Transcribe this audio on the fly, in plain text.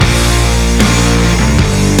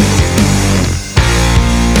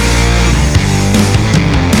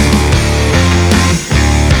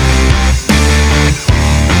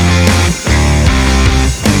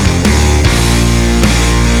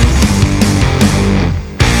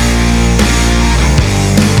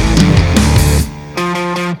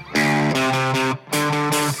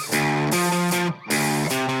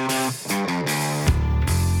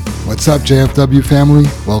What's up, JFW family?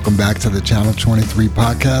 Welcome back to the Channel 23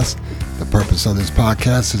 podcast. The purpose of this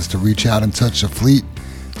podcast is to reach out and touch the fleet,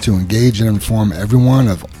 to engage and inform everyone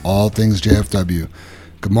of all things JFW.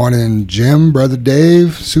 Good morning, Jim, Brother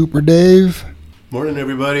Dave, Super Dave. Morning,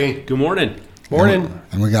 everybody. Good morning. Morning.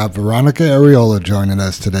 And we got Veronica Ariola joining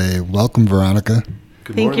us today. Welcome, Veronica.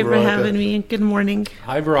 Good Thank morning, you for Veronica. having me. Good morning.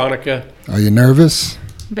 Hi, Veronica. Are you nervous?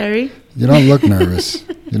 Barry? You don't look nervous.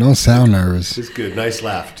 You don't sound nervous. It's good. Nice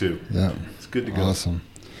laugh, too. Yeah. It's good to go. Awesome.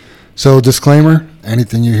 So, disclaimer,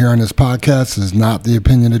 anything you hear on this podcast is not the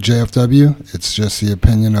opinion of JFW. It's just the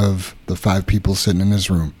opinion of the 5 people sitting in this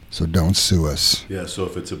room. So don't sue us. Yeah, so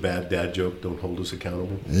if it's a bad dad joke, don't hold us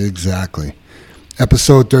accountable. Exactly.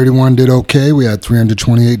 Episode 31 did okay. We had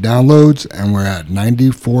 328 downloads, and we're at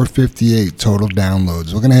 9458 total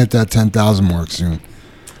downloads. We're going to hit that 10,000 mark soon.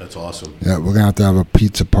 That's awesome. Yeah, we're going to have a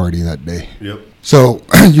pizza party that day. Yep. So,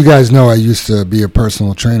 you guys know I used to be a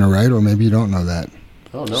personal trainer, right? Or maybe you don't know that.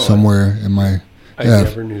 Oh, no. Somewhere in my... I Yeah.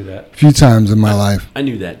 never knew that. A few times in my life. I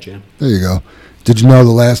knew that, Jim. There you go. Did you know the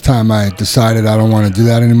last time I decided I don't want to do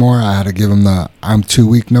that anymore, I had to give them the I'm too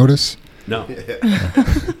weak notice? No.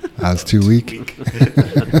 I was too weak.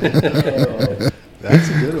 That's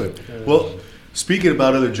a good one. Well, speaking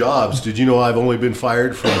about other jobs, did you know I've only been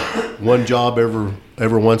fired from one job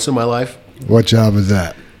ever once in my life? What job is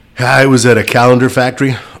that? I was at a calendar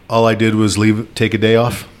factory. All I did was take a day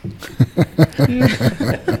off.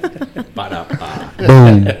 Ba-da-ba.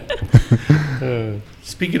 Boom.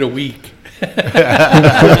 Speaking of weak,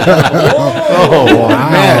 Oh,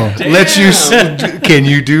 wow. Can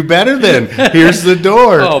you do better then? Here's the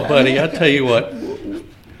door. oh, buddy, I'll tell you what.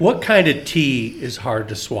 What kind of tea is hard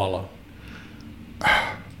to swallow?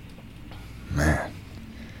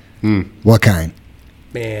 What kind?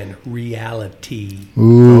 Man, reality.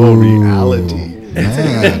 Ooh, Oh, reality.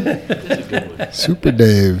 man. Super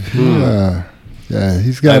Dave. Yeah,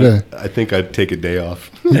 he's got a... I think I'd take a day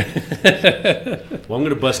off. Well, I'm going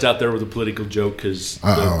to bust out there with a political joke because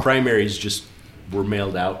the primaries just were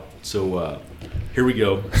mailed out. So here we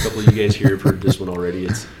go. A couple of you guys here have heard this one already.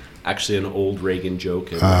 It's actually an old Reagan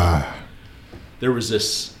joke. And, there was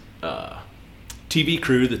this TV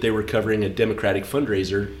crew that they were covering a Democratic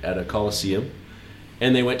fundraiser at a Coliseum.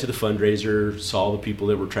 And they went to the fundraiser, saw the people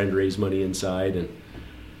that were trying to raise money inside. And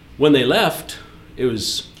when they left, it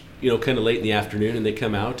was... kind of late in the afternoon, and they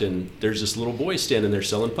come out, and there's this little boy standing there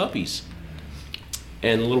selling puppies.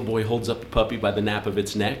 And the little boy holds up the puppy by the nape of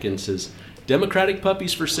its neck and says, "Democratic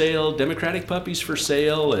puppies for sale, Democratic puppies for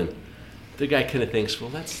sale." And the guy kind of thinks, well,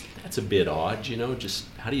 that's a bit odd, just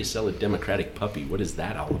how do you sell a Democratic puppy? What is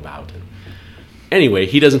that all about? And anyway,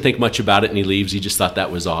 he doesn't think much about it, and he leaves. He just thought that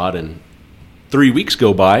was odd. And 3 weeks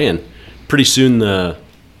go by, and pretty soon the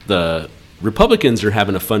Republicans are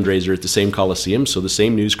having a fundraiser at the same Coliseum, so the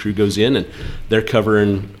same news crew goes in, and they're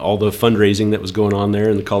covering all the fundraising that was going on there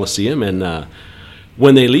in the Coliseum. And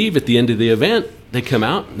when they leave at the end of the event, they come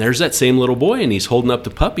out, and there's that same little boy, and he's holding up the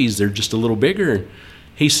puppies. They're just a little bigger. And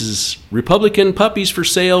he says, "Republican puppies for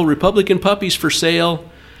sale, Republican puppies for sale."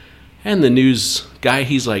 And the news guy,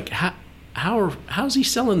 he's like, how's he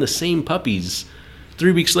selling the same puppies?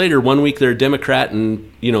 3 weeks later, 1 week they're Democrat, and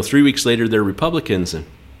 3 weeks later they're Republicans. And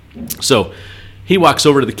so he walks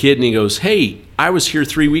over to the kid and he goes, "Hey, I was here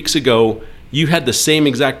 3 weeks ago. You had the same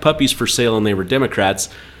exact puppies for sale and they were Democrats.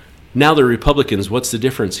 Now they're Republicans. What's the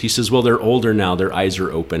difference?" He says, "Well, they're older now. Their eyes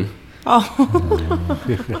are open."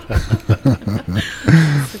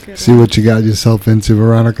 See what you got yourself into,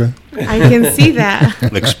 Veronica? I can see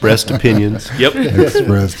that. Expressed opinions. Yep.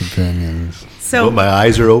 Expressed opinions. So, Well, my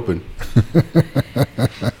eyes are open.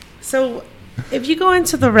 so if you go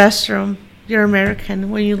into the restroom, you're American.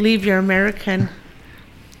 When you leave, you're American.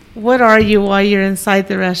 What are you while you're inside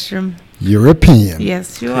the restroom? European.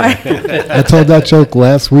 Yes, you are. I told that joke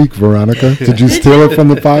last week, Veronica. Did you steal it from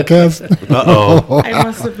the podcast? Uh-oh. I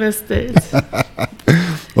must have missed it.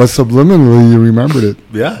 Well, subliminally, you remembered it.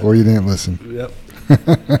 Yeah. Or you didn't listen. Yep.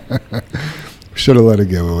 Should have let it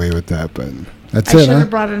get away with that, but that's I it, should huh? have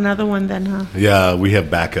brought another one then, huh? Yeah, we have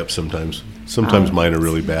backups sometimes. Sometimes mine are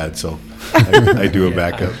really bad, so I do a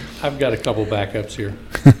backup. I've got a couple backups here.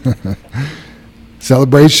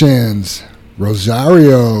 Celebrations.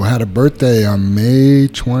 Rosario had a birthday on May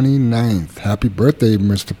 29th. Happy birthday,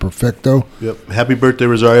 Mr. Perfecto. Yep. Happy birthday,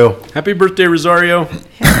 Rosario. Happy birthday, Rosario.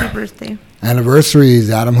 Happy birthday. Anniversaries.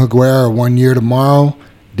 Adam Higuera, 1 year tomorrow.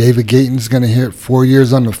 David Gayton's going to hit 4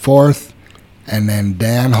 years on the 4th. And then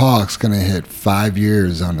Dan Hawk's going to hit 5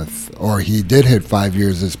 years on or he did hit 5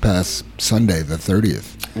 years this past Sunday, the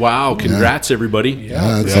 30th. Wow, congrats, everybody.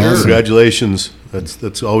 Yeah, that's Yeah, awesome. congratulations.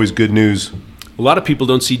 That's always good news. A lot of people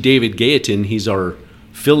don't see David Gayeton. He's our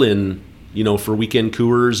fill in, for weekend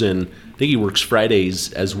coors, and I think he works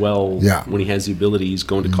Fridays as well. Yeah. When he has the ability. He's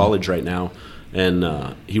going to college right now,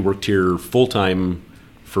 and he worked here full time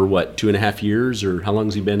for 2.5 years, or how long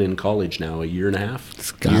has he been in college now? A year and a half?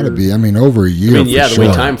 It's got to be. I mean, over a year. The way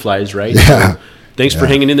time flies, right? Yeah. So thanks for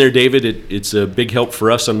hanging in there, David. It's a big help for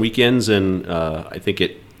us on weekends, and I think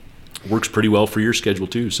it works pretty well for your schedule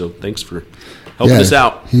too. So thanks for helping us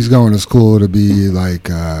out. He's going to school to be like,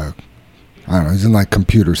 I don't know, he's in like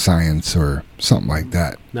computer science or something like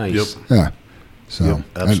that. Nice. Yep. Yeah. So Yep,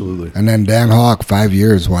 absolutely. And then Dan Hawk, 5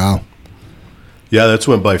 years. Wow. Yeah, that's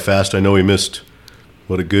went by fast. I know he missed,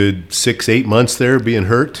 a good 6-8 months there being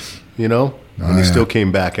hurt, and he still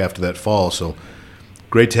came back after that fall. So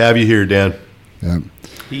great to have you here, Dan. Yeah.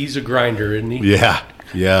 He's a grinder, isn't he? Yeah.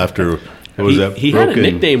 Yeah, after, what was that? He had a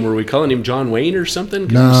nickname. Were we calling him John Wayne or something?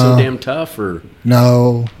 Because he was so damn tough, or?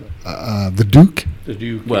 No, the Duke. The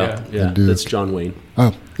Duke, Well, yeah, The Duke. that's John Wayne.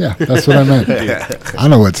 Oh, yeah, that's what I meant. I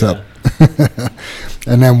know what's up.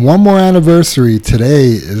 And then one more anniversary. Today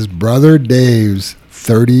is Brother Dave's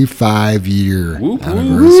 35-year Whoop,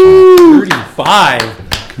 anniversary. 35.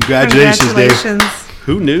 Congratulations, Dave.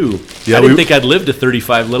 Who knew? Yeah, I didn't think I'd live to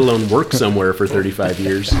 35, let alone work somewhere for 35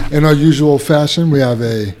 years. In our usual fashion, we have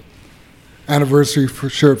a anniversary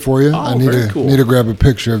shirt for you. Oh, I need very to cool. need to grab a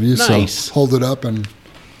picture of you. Nice. So hold it up and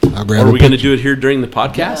I'll grab Are a we going to picture. do it here during the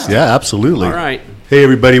podcast? Yeah, absolutely. All right. Hey,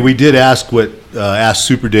 everybody, we did ask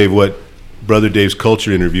Super Dave what Brother Dave's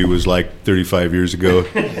culture interview was like 35 years ago.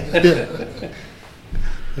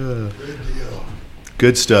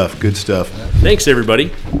 Good stuff, good stuff. Thanks,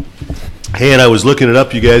 everybody. Hey, and I was looking it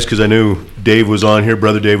up, you guys, because I knew Dave was on here,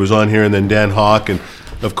 Brother Dave was on here, and then Dan Hawk, and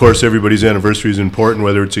of course everybody's anniversary is important,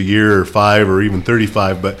 whether it's a year or 5 or even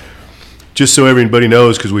 35, but just so everybody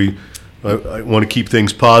knows, because I want to keep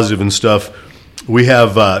things positive and stuff, we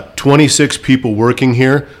have 26 people working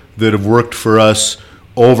here that have worked for us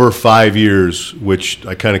over 5 years, which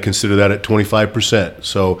I kind of consider that at 25%.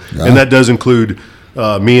 So, and that does include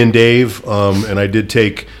me and Dave, and I did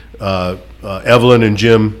take Evelyn and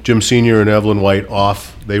Jim Senior and Evelyn White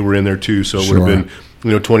off. They were in there too, so it would have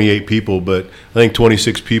been 28 people. But I think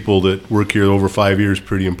 26 people that work here over 5 years is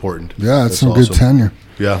pretty important. Yeah, that's some awesome. good tenure.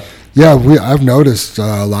 Yeah. Yeah, I've noticed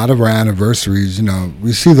a lot of our anniversaries,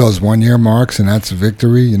 we see those 1 year marks and that's a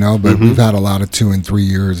victory, but we've had a lot of 2 and 3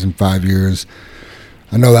 years and 5 years.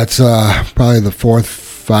 I know that's probably the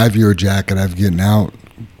 4th 5-year jacket I've gotten out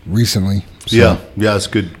recently. So, yeah, it's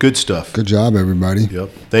good stuff. Good job, everybody. Yep.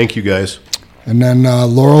 Thank you, guys. And then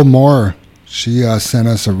Laurel Moore, she sent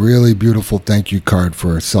us a really beautiful thank you card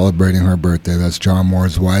for celebrating her birthday. That's John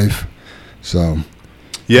Moore's wife. So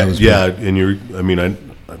Yeah, and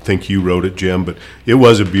I think you wrote it, Jim, but it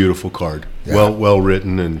was a beautiful card. Yeah. Well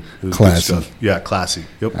written and it was Classy. good stuff. Yeah, classy.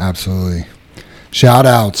 Yep. Absolutely. Shout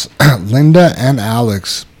outs. Linda and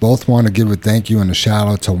Alex both want to give a thank you and a shout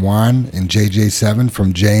out to Juan and JJ7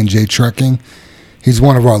 from J&J Trucking. He's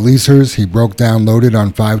one of our leasers. He broke down loaded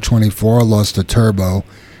on 524, lost a turbo.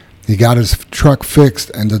 He got his truck fixed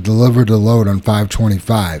and delivered the load on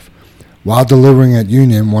 525. While delivering at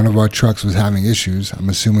Union, one of our trucks was having issues. I'm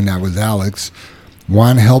assuming that was Alex.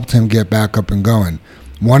 Juan helped him get back up and going.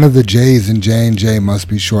 One of the J's in J&J must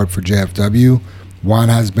be short for JFW. Juan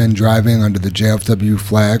has been driving under the JFW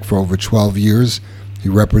flag for over 12 years. He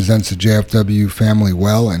represents the JFW family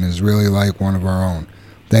well and is really like one of our own.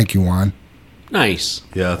 Thank you, Juan. Nice.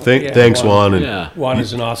 Yeah, thanks, Juan. And Yeah. Juan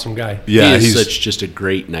is an awesome guy. yeah, he is he's such just a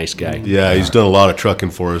great, nice guy. he's done a lot of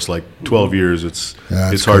trucking for us, like 12 years. It's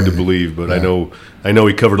that's hard to crazy. believe, but I know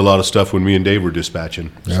he covered a lot of stuff when me and Dave were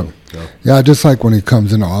dispatching. Yep. So, Yeah, just like when he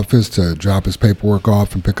comes in the office to drop his paperwork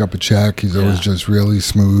off and pick up a check, he's always just really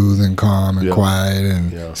smooth and calm and Yeah. quiet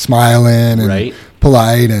and smiling and Right.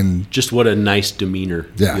 polite and Just what a nice demeanor.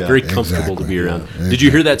 Yeah, Very comfortable to exactly. be around. Yeah, Did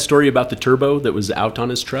you hear that story about the turbo that was out on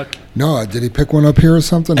his truck? no, did he pick one up here or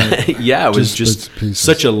something? Or Yeah, it was bits just and pieces?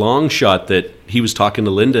 such a long shot that he was talking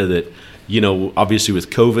to Linda that, obviously with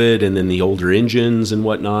COVID and then the older engines and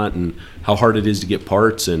whatnot and how hard it is to get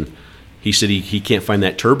parts. And he said he can't find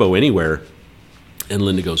that turbo anywhere. And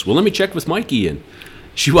Linda goes, well, let me check with Mikey. And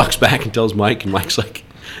she walks back and tells Mike, and Mike's like,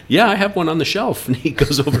 yeah, I have one on the shelf. And he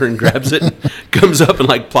goes over and grabs it and comes up and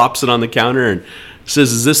plops it on the counter and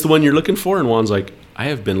says, is this the one you're looking for? And Juan's like, I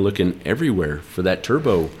have been looking everywhere for that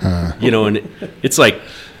turbo. And it's like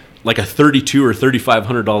a $3,200 or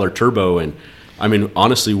 $3,500 turbo. And I mean,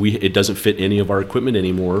 honestly, it doesn't fit any of our equipment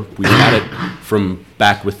anymore. We had it from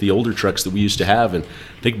back with the older trucks that we used to have. And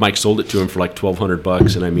I think Mike sold it to him for like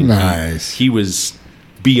 $1,200. And I mean, Nice. he was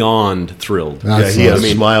beyond thrilled. That's he had a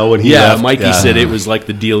smile when he left. Mikey said it was like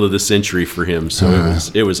the deal of the century for him, so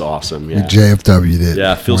it was awesome. Yeah, JFW did.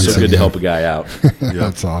 Yeah, it feels so good to help a guy out.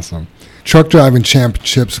 That's awesome. Truck Driving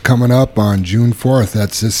Championships coming up on June 4th.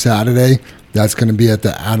 That's this Saturday. That's going to be at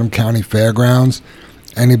the Adams County Fairgrounds.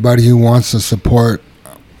 Anybody who wants to support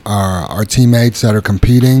our teammates that are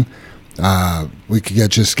competing, we could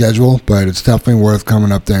get your schedule, but it's definitely worth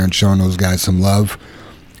coming up there and showing those guys some love.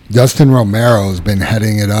 Dustin Romero has been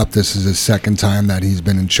heading it up. This is his second time that he's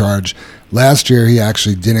been in charge. Last year, he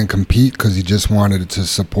actually didn't compete because he just wanted to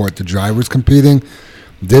support the drivers competing.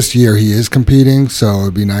 This year, he is competing, so it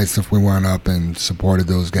would be nice if we went up and supported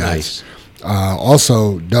those guys. Nice.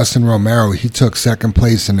 Also, Dustin Romero, he took second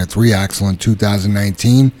place in the 3-axle in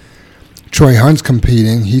 2019. Troy Hunt's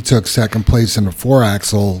competing. He took second place in the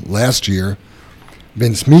 4-axle last year.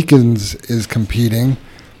 Vince Meekins is competing.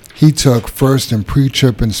 He took first in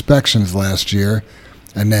pre-trip inspections last year.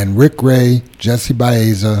 And then Rick Ray, Jesse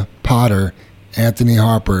Baeza, Potter, Anthony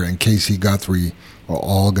Harper, and Casey Guthrie are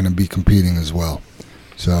all going to be competing as well.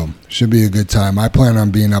 So should be a good time. I plan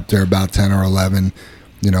on being up there about 10 or 11,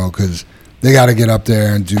 because they got to get up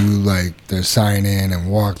there and do like their sign-in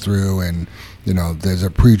and walk-through, and, there's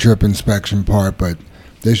a pre-trip inspection part, but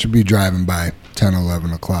they should be driving by 10,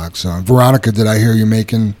 11 o'clock. So, Veronica, did I hear you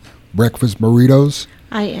making breakfast burritos?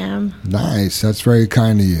 I am. Nice. That's very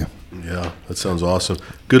kind of you. Yeah, that sounds awesome.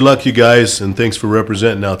 Good luck, you guys, and thanks for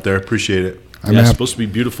representing out there. Appreciate it. It's supposed to be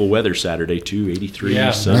beautiful weather Saturday, too. 83.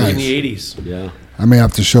 Yeah, sunny. in the 80s. Yeah. I may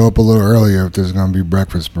have to show up a little earlier if there's going to be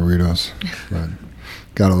breakfast burritos. But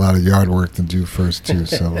got a lot of yard work to do first, too,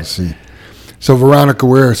 so we'll see. So, Veronica,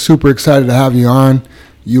 we're super excited to have you on.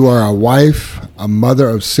 You are a wife, a mother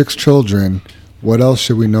of 6 children. What else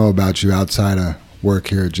should we know about you outside of work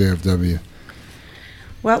here at JFW?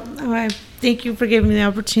 Well, I thank you for giving me the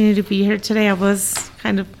opportunity to be here today. I was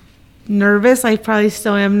kind of nervous. I probably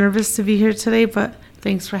still am nervous to be here today, but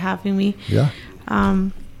thanks for having me. Yeah.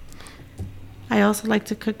 I also like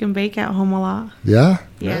to cook and bake at home a lot. Yeah?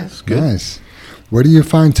 Yeah. That's good. Nice. Where do you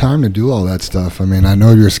find time to do all that stuff? I mean, I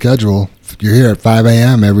know your schedule. You're here at 5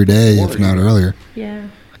 a.m. every day, if not earlier. Yeah.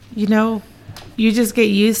 You just get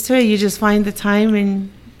used to it. You just find the time,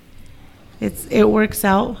 and it works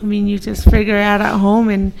out. I mean, you just figure it out at home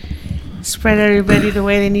and spread everybody the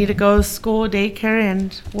way they need to go, school, daycare,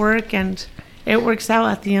 and work, and it works out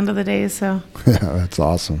at the end of the day. So Yeah, that's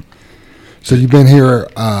awesome. So you've been here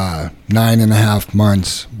 9.5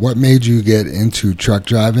 months. What made you get into truck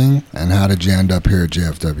driving, and how did you end up here at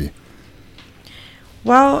JFW?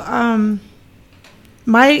 Well,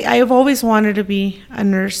 I've always wanted to be a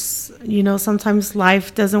nurse. Sometimes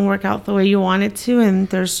life doesn't work out the way you want it to, and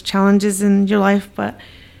there's challenges in your life, but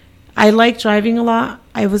I like driving a lot.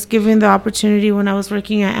 I was given the opportunity when I was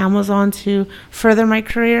working at Amazon to further my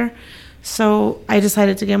career, so I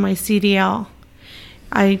decided to get my CDL.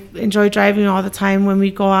 I enjoy driving all the time. When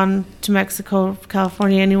we go on to Mexico,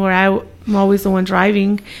 California, anywhere, I'm always the one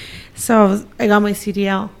driving, so I got my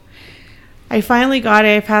CDL. I finally got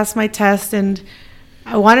it. I passed my test, and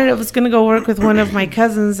I was going to go work with one of my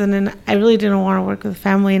cousins, and then I really didn't want to work with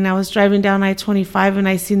family. And I was driving down I-25, and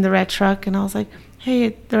I seen the red truck, and I was like, hey,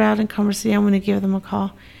 they're out in Commerce City. I'm going to give them a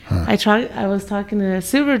call. I was talking to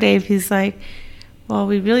Super Dave. He's like, well,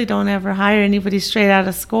 we really don't ever hire anybody straight out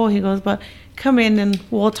of school. He goes, but come in and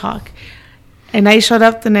we'll talk. And I showed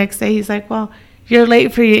up the next day. He's like, well, you're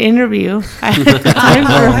late for your interview. I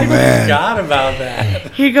forgot about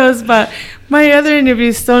that. He goes, but my other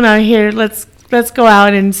interview's still not here. Let's go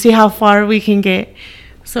out and see how far we can get.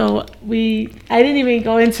 So I didn't even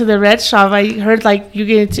go into the red shop. I heard you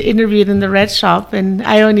get interviewed in the red shop, and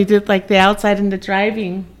I only did the outside and the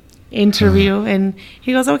driving interview. And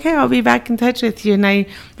he goes, okay, I'll be back in touch with you. And I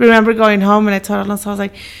remember going home, and I told him, so I was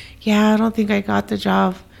like, yeah, I don't think I got the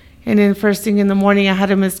job. And then first thing in the morning, I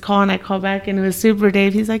had a missed call, and I called back, and it was Super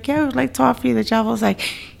Dave. He's like, yeah, I would like to offer you the job. I was like,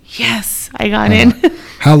 yes, I got in.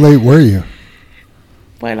 How late were you?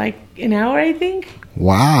 What, an hour, I think?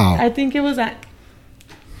 Wow. I think it was at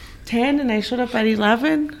 10, and I showed up at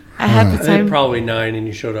 11. I had the time. Probably 9, and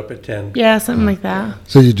you showed up at 10. Yeah, something like that.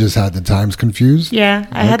 So you just had the times confused? Yeah,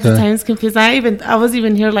 I had the times confused. I was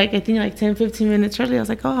even here I think 10, 15 minutes early. I was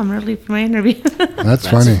like, oh, I'm early for my interview. That's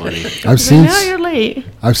funny. No, you're late.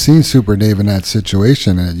 I've seen Super Dave in that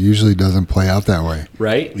situation, and it usually doesn't play out that way.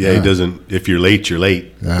 Right? Yeah, he doesn't. If you're late, you're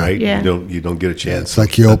late. Yeah. Right? Yeah. You don't get a chance. It's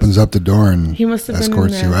like he opens up the door and He must have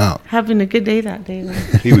escorts been you out. having a good day that day.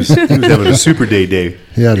 Then. He was having a super day, Dave.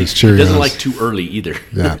 He had his Cheerios. He doesn't like too early either.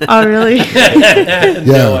 Yeah. Oh, really?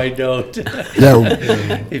 No, I don't.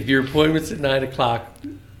 Yeah. If your appointment's at 9 o'clock,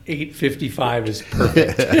 8:55 is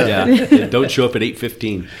perfect. Yeah, don't show up at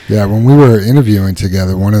 8:15. Yeah, when we were interviewing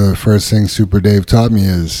together, one of the first things Super Dave taught me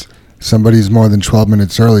is somebody's more than 12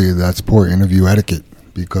 minutes early, that's poor interview etiquette,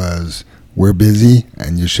 because we're busy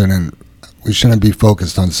and we shouldn't be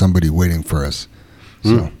focused on somebody waiting for us.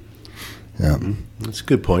 So, yeah. That's a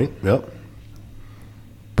good point. Yep.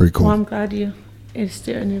 Pretty cool. Well, I'm glad you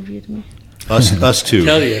still interviewed me. Us too.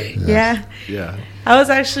 Tell you. Yeah. Yeah. I was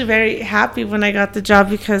actually very happy when I got the job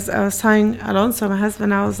because I was telling Alonso, my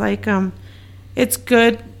husband, I was like, it's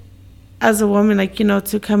good as a woman, like,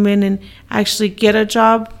 to come in and actually get a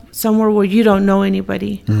job somewhere where you don't know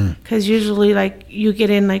anybody. Because usually, like, you get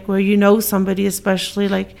in, like, where you know somebody, especially,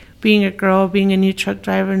 like, being a girl, being a new truck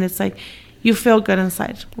driver, and it's like, you feel good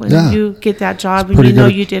inside when you get that job and you know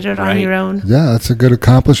you did it on your own. Yeah, that's a good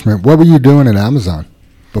accomplishment. What were you doing at Amazon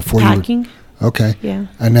before Packing. Okay. Yeah.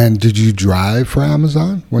 And then did you drive for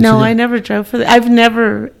Amazon? No, I never drove for I've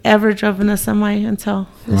never, ever driven a semi until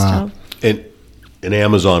this job. And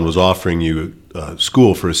Amazon was offering you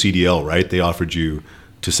school for a CDL, right? They offered you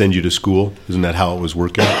to send you to school. Isn't that how it was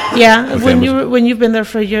working? Yeah. When you've been there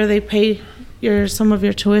for a year, they pay some of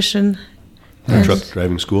your tuition. Truck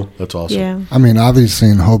driving school. That's awesome. Yeah. I mean, obviously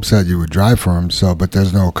in hopes that you would drive for them, but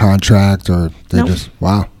there's no contract or they just,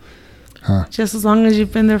 wow. Huh. Just as long as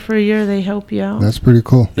you've been there for a year, they help you out. That's pretty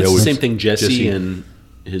cool. It's the same thing Jesse and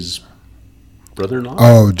his brother-in-law.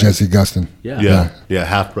 Oh, Jesse Gustin. Yeah.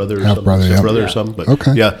 Half brother or something. Brother, yeah. Brother or something. But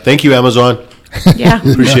Okay. yeah, thank you, Amazon. Yeah.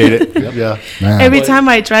 Appreciate it. Yeah. Man. Every time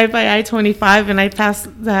I drive by I-25 and I pass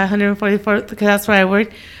the 144th, because that's where I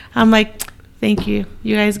work, I'm like, thank you.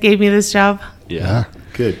 You guys gave me this job. Yeah.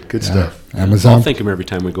 Good stuff. Amazon. I'll thank him every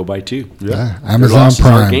time we go by, too. Yeah. Their Amazon loss is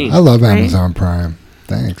our Prime. gain. I love Right? Amazon Prime.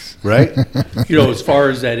 Thanks. Right? As far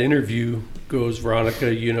as that interview goes,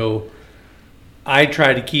 Veronica, I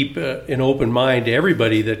try to keep an open mind to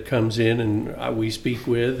everybody that comes in and we speak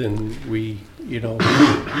with, and we,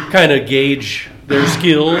 kind of gauge their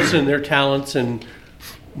skills and their talents, and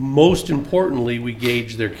most importantly, we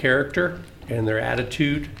gauge their character and their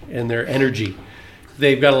attitude and their energy.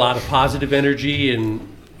 They've got a lot of positive energy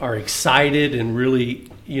and are excited and really,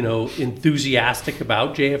 enthusiastic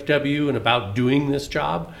about JFW and about doing this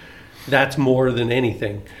job. That's more than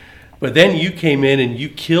anything. But then you came in and you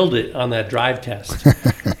killed it on that drive test.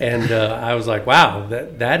 And I was like, wow,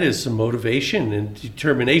 that is some motivation and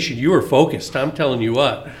determination. You were focused, I'm telling you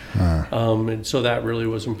what. And so that really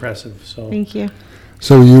was impressive. So Thank you.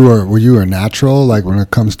 So were you a natural, like when it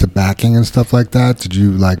comes to backing and stuff like that? Did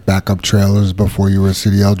you like back up trailers before you were a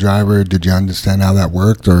CDL driver? Did you understand how that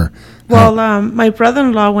worked, or? Well, my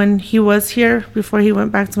brother-in-law, when he was here before he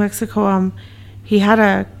went back to Mexico, he had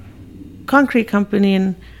a concrete company,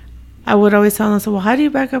 and I would always tell him, so, well, how do you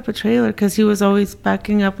back up a trailer? Because he was always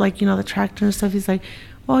backing up, like, the tractor and stuff. He's like,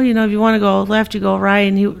 well, if you want to go left, you go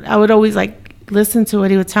right. And I would always, like, listen to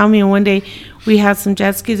what he would tell me. And one day we had some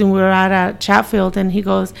jet skis, and we were out at Chatfield, and he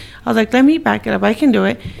goes, I was like, let me back it up. I can do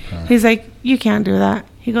it. He's like, you can't do that.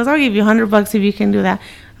 He goes, I'll give you $100 if you can do that.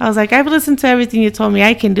 I was like, I've listened to everything you told me.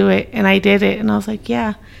 I can do it. And I did it. And I was like,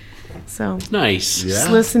 yeah. So Nice. just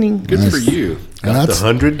listening. Good for you. Got the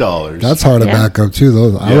 $100. That's hard to Yeah. back up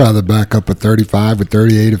too. I'd rather back up a 35, a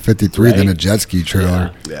 38, a 53 than a jet ski trailer.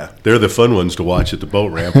 Yeah. They're the fun ones to watch at the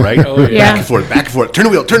boat ramp, right? Yeah. Back and forth. Turn the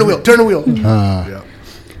wheel, turn the wheel, turn the wheel. Yeah.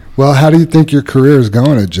 Well, how do you think your career is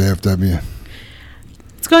going at JFW?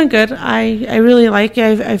 It's going good. I really like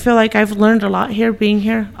it. I feel like I've learned a lot here, being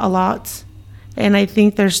here, a lot. And I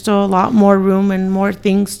think there's still a lot more room and more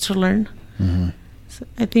things to learn. So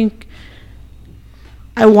I think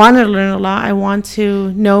I want to learn a lot. I want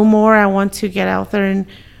to know more. I want to get out there and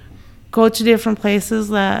go to different places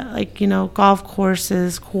that, like, golf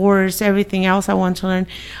courses, course, everything else I want to learn.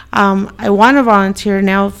 I want to volunteer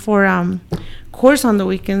now for course on the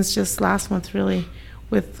weekends, just last month, really,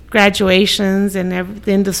 with graduations and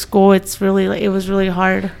everything to school. It was really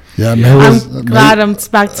hard. Yeah, I'm glad I'm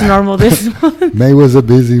back to normal this month. May was a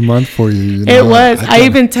busy month for you. It was. I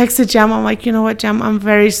even texted Jam. I'm like, you know what, Jam? I'm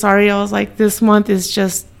very sorry. I was like, this month is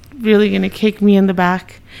just really going to kick me in the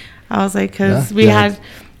back. I was like, because we had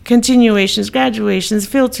continuations, graduations,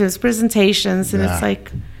 field trips, presentations, and it's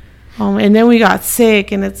like, and then we got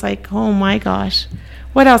sick, and it's like, oh my gosh,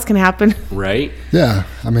 what else can happen? Right? Yeah,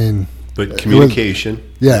 I mean. But communication.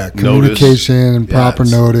 Communication, proper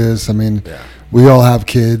notice. I mean. Yeah. We all have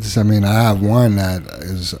kids. I mean, I have one that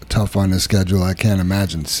is tough on the schedule. I can't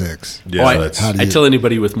imagine 6. Yeah, I tell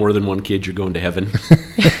anybody with more than one kid, you're going to heaven.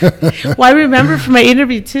 Well, I remember from my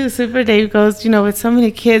interview, too, Super Dave goes, with so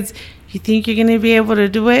many kids, you think you're going to be able to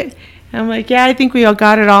do it? And I'm like, yeah, I think we all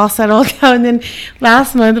got it all settled out. And then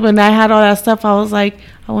last month when I had all that stuff, I was like,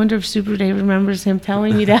 I wonder if Super Dave remembers him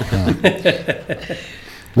telling me that.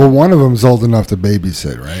 Well, one of them's old enough to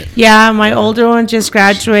babysit, right? Yeah, my older one just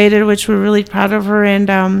graduated, which we're really proud of her. And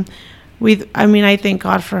I thank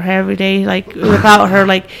God for her every day. Like, without her,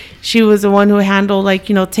 like, she was the one who handled, like,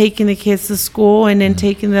 taking the kids to school and then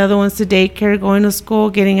taking the other ones to daycare, going to school,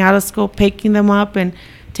 getting out of school, picking them up, and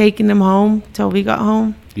taking them home till we got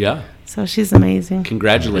home. Yeah. So she's amazing.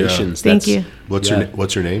 Congratulations. Thank you. What's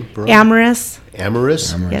her name? Amorous.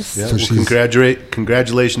 Amorous? Yes. Yeah, So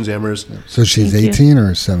congratulations, Amorous. So she's Thank you. 18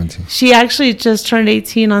 or 17? She actually just turned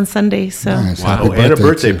 18 on Sunday. So Nice. Wow. Happy And a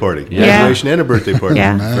birthday too. party. Congratulations and a birthday party.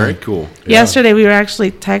 Yeah. Man. Very cool. yesterday we were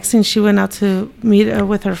actually texting. She went out to meet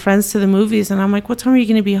with her friends to the movies, and I'm like, "What time are you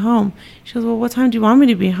going to be home?" She goes, "Well, what time do you want me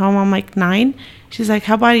to be home?" I'm like, 9. She's like,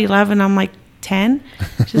 "How about 11?" I'm like, 10.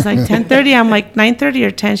 She's like, 10:30. I'm like, 9:30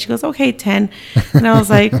 or 10. She goes, "Okay, 10." And I was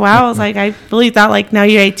like, wow. I was like, I really thought, like, now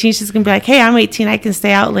you're 18, she's gonna be like, "Hey, I'm 18, I can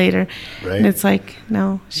stay out later." Right. And it's like,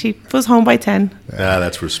 no, she was home by 10.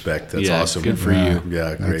 That's respect. That's Yeah, awesome. good for you.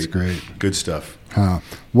 Yeah, great. That's great. Good stuff.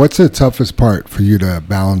 What's the toughest part for you to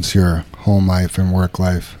balance your home life and work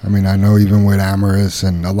life? I mean, I know even with Amorous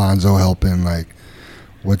and Alonzo helping, like,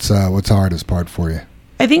 what's the hardest part for you?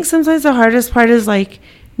 I think sometimes the hardest part is, like,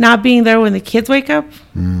 not being there when the kids wake up.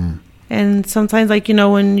 And sometimes, like,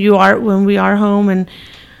 when we are home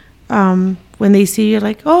and when they see you,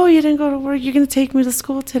 like, "Oh, you didn't go to work, you're going to take me to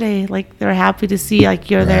school today." Like, they're happy to see, like,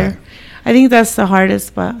 you're there. I think that's the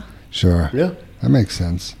hardest, but Sure. Yeah. That makes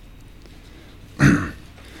sense.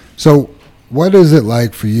 So, what is it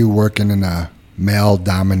like for you working in a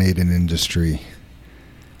male-dominated industry?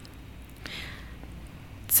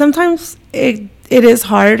 sometimes it is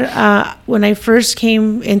hard. When I first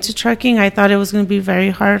came into trucking, I thought it was going to be very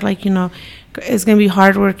hard. Like, it's going to be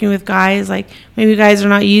hard working with guys. Like, maybe guys are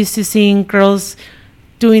not used to seeing girls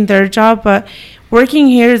doing their job. But working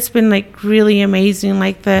here, it's been, like, really amazing.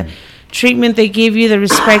 Like, the treatment they give you, the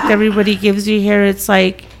respect everybody gives you here, it's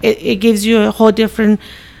like it gives you a whole different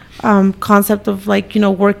concept of, like,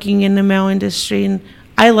 working in the male industry. And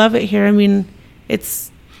I love it here. I mean,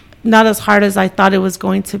 it's not as hard as I thought it was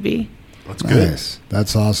going to be. That's good. Nice.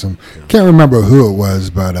 That's awesome. Can't remember who it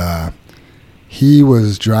was, but he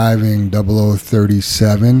was driving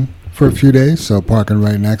 0037 for a few days, so parking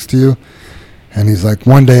right next to you. And he's like,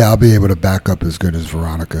 one day I'll be able to back up as good as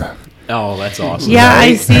Veronica. Oh, that's awesome. Yeah,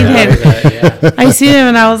 I seen him. I seen him,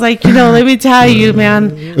 and I was like, let me tell you,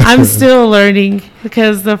 man, I'm still learning,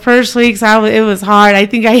 because the first weeks it was hard. I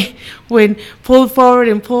think I would pull forward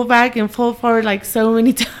and pull back and pull forward like so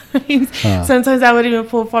many times. Sometimes I would even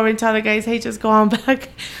pull forward and tell the guys, "Hey, just go on back.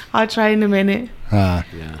 I'll try in a minute." Yeah.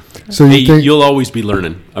 So you think you'll always be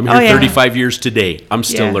learning. I'm here Oh, yeah. 35 years today. I'm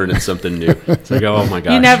still Yeah. learning something new. It's like, oh my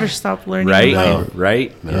gosh. You never stop learning. Right? in life.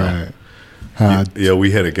 Right? right. Yeah,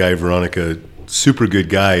 we had a guy, Veronica, super good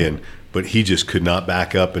guy, but he just could not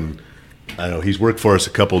back up. And I don't know, he's worked for us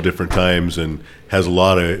a couple different times and has a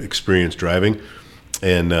lot of experience driving,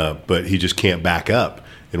 but he just can't back up.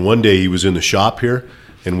 And one day he was in the shop here,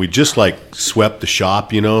 and we just like swept the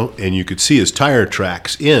shop, and you could see his tire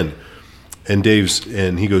tracks in. And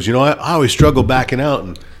he goes, I always struggle backing out.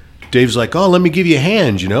 And Dave's like, "Oh, let me give you a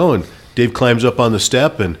hand, And Dave climbs up on the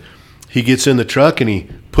step, and he gets in the truck, and he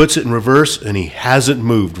puts it in reverse, and he hasn't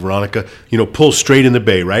moved, Veronica. Pull straight in the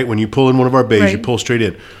bay, right? When you pull in one of our bays, you pull straight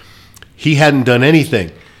in. He hadn't done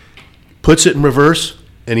anything. Puts it in reverse,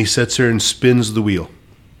 and he sits there and spins the wheel,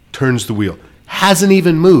 turns the wheel. Hasn't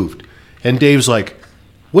even moved. And Dave's like,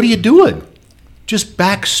 "What are you doing? Just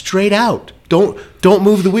back straight out. Don't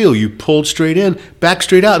move the wheel. You pulled straight in, back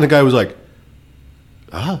straight out." And the guy was like,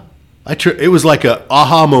 it was like a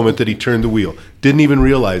aha moment that he turned the wheel. Didn't even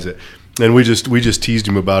realize it. And we just teased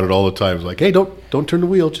him about it all the time. It was like, "Hey, don't turn the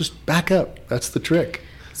wheel. Just back up. That's the trick."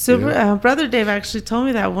 So Brother Dave actually told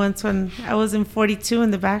me that once when I was in 42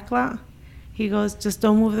 in the back lot. He goes, "Just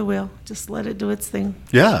don't move the wheel. Just let it do its thing."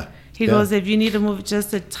 Yeah. He goes, "If you need to move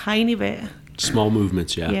just a tiny bit." Small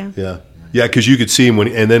movements, yeah. Yeah, because you could see him when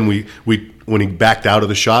he backed out of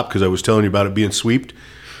the shop, because I was telling you about it being swept.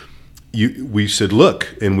 We said,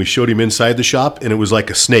 "Look," and we showed him inside the shop, and it was like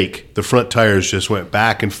a snake. The front tires just went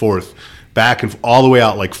back and forth, all the way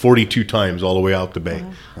out, like 42 times, all the way out the bay.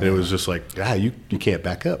 And it was just like, you can't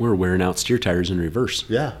back up. We're wearing out steer tires in reverse.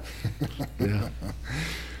 Yeah.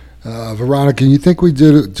 Veronica, you think we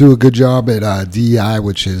do a good job at DEI,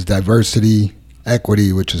 which is diversity,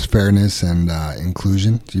 equity, which is fairness, and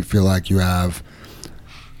inclusion? Do you feel like you have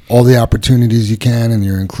all the opportunities you can and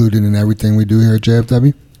you're included in everything we do here at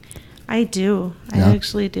JFW? I do. Yeah. I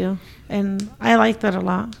actually do. And I like that a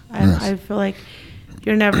lot. Yes. I feel like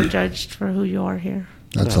you're never judged for who you are here.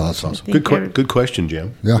 That's awesome. Good, good question,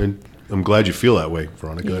 Jam. Yeah. And I'm glad you feel that way,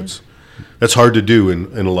 Veronica. Yeah. That's hard to do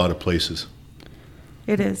in a lot of places.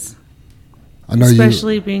 It is, I know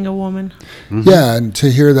especially being a woman. Yeah, and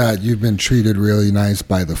to hear that you've been treated really nice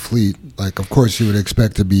by the fleet, like, of course, you would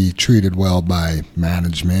expect to be treated well by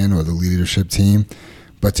management or the leadership team,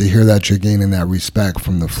 but to hear that you're gaining that respect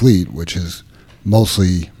from the fleet, which is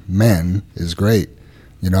mostly men, is great.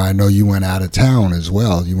 You know, I know you went out of town as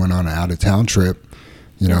well. You went on an out-of-town trip.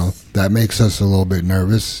 You know, that makes us a little bit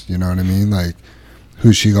nervous. You know what I mean? Like,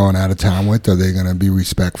 who's she going out of town with? Are they going to be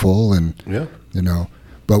respectful? And, you know,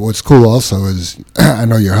 but what's cool also is I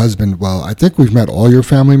know your husband, well, I think we've met all your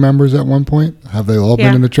family members at one point. Have they all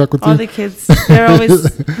been in the truck with you? All the kids. They're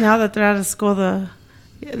always, now that they're out of school,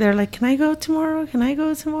 they're like, can I go tomorrow? Can I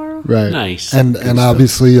go tomorrow? Right. Nice. And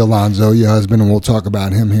obviously Alonzo, your husband, and we'll talk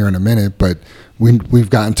about him here in a minute, but we've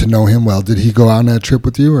gotten to know him well. Did he go out on that trip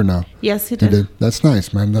with you or no? Yes, he did. That's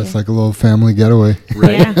nice, man. That's like a little family getaway.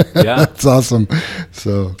 Right. Yeah. Yeah. That's awesome.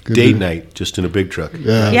 So good Date to- night, just in a big truck.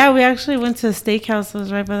 Yeah, we actually went to a steakhouse that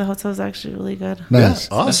was right by the hotel. It was actually really good. Nice.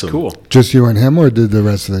 Awesome. That's cool. Just you and him, or did the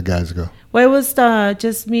rest of the guys go? Well, it was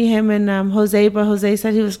just me, him, and Jose, but Jose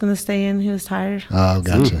said he was going to stay in. He was tired. Oh,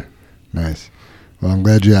 gotcha. Nice. Well, I'm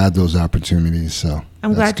glad you had those opportunities. So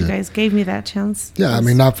I'm that's glad you good. guys gave me that chance. Yeah, I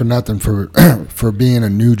mean, not for nothing, for being a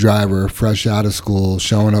new driver, fresh out of school,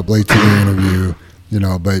 showing up late to the interview, you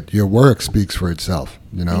know, but your work speaks for itself.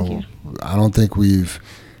 You know, Thank I don't think we've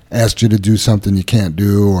asked you to do something you can't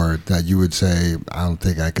do, or that you would say, I don't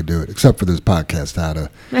think I could do it, except for this podcast. I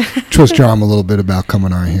had to twist your arm a little bit about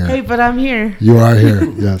coming on here. Hey, but I'm here. You are here.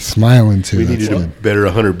 Yeah, smiling too. We That's needed a good. better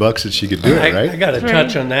 $100 that she could do it, I right? got to Right.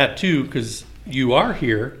 touch on that too, because you are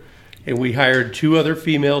here, and we hired 2 other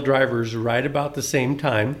female drivers right about the same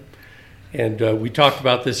time. And we talked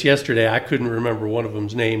about this yesterday. I couldn't remember one of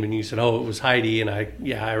them's name, and you said, "Oh, it was Heidi," and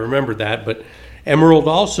I remember that. But Emerald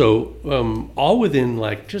also, all within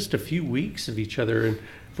like just a few weeks of each other. And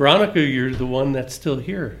Veronica, you're the one that's still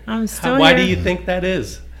here. I'm still Why here. do you think that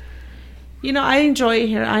is? You know, I enjoy it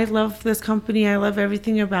here. I love this company. I love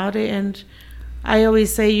everything about it. And I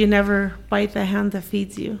always say you never bite the hand that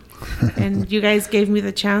feeds you. And you guys gave me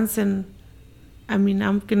the chance. And, I mean,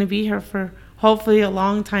 I'm going to be here for hopefully a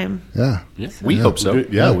long time. Yeah. Yeah, we hope so.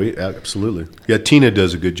 Yeah, we absolutely. Yeah, Tina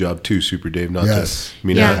does a good job too, Super Dave. Not Yes. to, I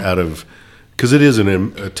mean, Yeah. out of, because it is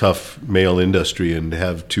a tough male industry, and to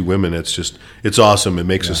have 2 women, it's awesome. It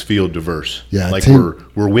makes us feel diverse. Yeah, like Tina-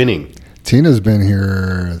 we're winning. Tina's been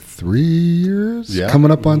here 3 years, Yeah.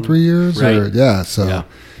 coming up on 3 years. Right. Or, yeah, so, Yeah.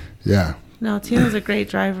 yeah. No, Tina's a great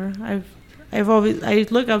driver. I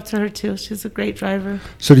look up to her too. She's a great driver.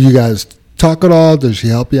 So do you guys talk at all? Does she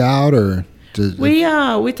help you out, or We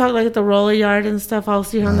talk like at the roller yard and stuff. I'll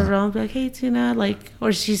see her on the road and be like, "Hey Tina," like,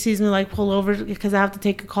 or she sees me like pull over because I have to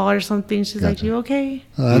take a call or something. She's like, Gotcha. "You okay?"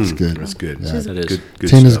 Oh, that's good. That's good. Yeah. She's- That is. Good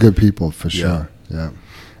Tina's stuff. good people for sure. Yeah.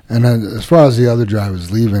 And then as far as the other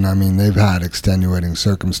drivers leaving, I mean, they've had extenuating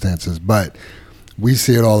circumstances, but we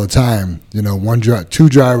see it all the time. You know, 2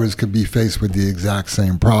 drivers could be faced with the exact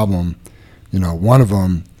same problem. You know, one of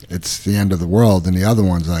them, it's the end of the world, and the other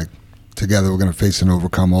one's like, together we're going to face and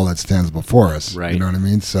overcome all that stands before us. Right. You know what I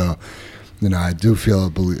mean? So, you know, I do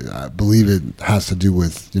feel, I believe it has to do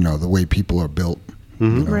with, you know, the way people are built. You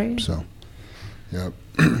know? Right. So, yep.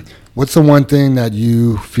 What's the one thing that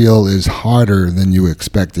you feel is harder than you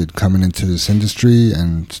expected coming into this industry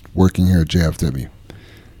and working here at JFW?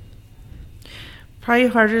 Probably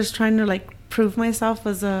harder is trying to like prove myself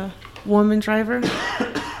as a woman driver,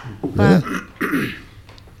 but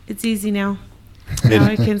it's easy now. Now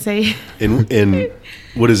I can say. And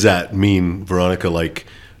what does that mean, Veronica? Like,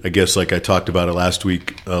 I guess, like I talked about it last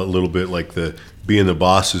week a little bit, like being the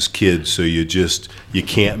boss's kid, so you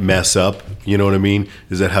can't mess up. You know what I mean?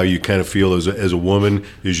 Is that how you kind of feel as a woman?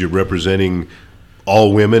 Is you're representing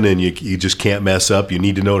all women, and you just can't mess up? You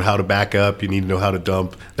need to know how to back up. You need to know how to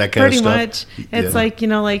dump, that kind Pretty of stuff. much. It's Yeah. like, you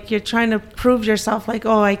know, like you're trying to prove yourself like,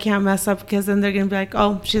 oh, I can't mess up, because then they're going to be like,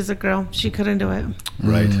 oh, she's a girl. She couldn't do it.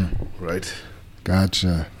 Right, Mm. right.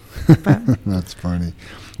 Gotcha. But That's funny.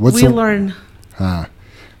 we learn.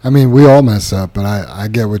 I mean, we all mess up, but I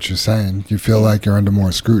get what you're saying. You feel like you're under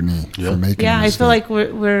more scrutiny Yeah. for making Yeah, a I mistake. feel like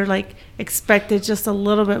we're like expected just a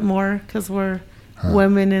little bit more because we're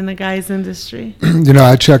women in the guys industry. You know,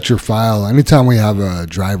 I checked your file. Anytime we have a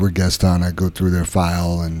driver guest on, I go through their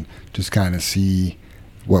file and just kind of see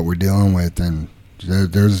what we're dealing with. And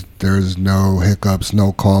there's no hiccups,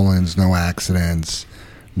 no call-ins, no accidents,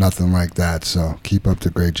 nothing like that. So keep up the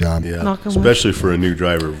great job. Yeah, Knock on wood. especially for a new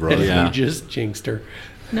driver, Veronica. Yeah. You just jinxed her.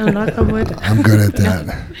 No, knock on wood. I'm good at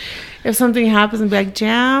that. If something happens and be like,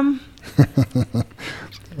 Jam,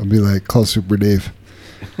 I'll be like, call Super Dave.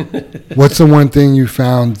 What's the one thing you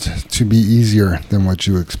found to be easier than what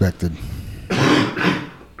you expected?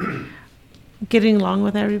 Getting along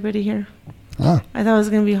with everybody here. Ah, I thought it was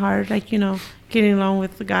going to be hard, like, you know, getting along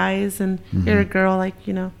with the guys, and you're a girl, like,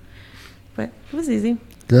 you know. But it was easy.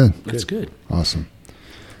 good. That's good. Awesome.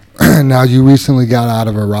 Now, you recently got out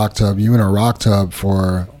of a rock tub. You were in a rock tub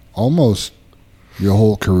for almost your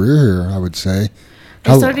whole career here, I would say.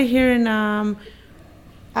 I started here in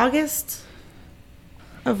August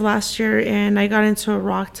of last year, and I got into a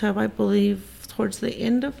rock tub, I believe, towards the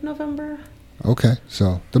end of November. Okay,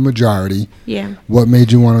 so the majority. Yeah. What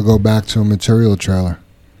made you want to go back to a material trailer?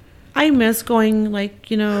 I miss going,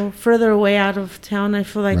 like, you know, further away out of town. I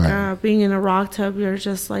feel like Right. being in a rock tub, you're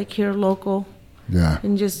just, like, here local Yeah,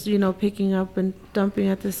 and just, you know, picking up and dumping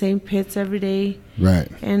at the same pits every day. right.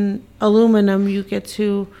 And aluminum, you get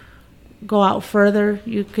to go out further.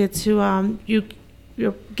 You get to,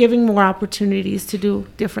 you're giving more opportunities to do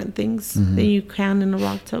different things than you can in a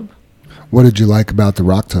rock tub. What did you like about the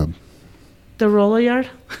rock tub? The roller yard.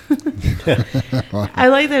 I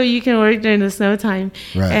like that you can work during the snow time.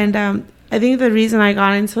 Right. And I think the reason I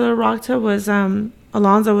got into the rock tub was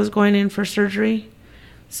Alonzo was going in for surgery.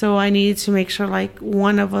 So I needed to make sure, like,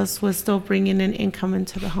 one of us was still bringing an income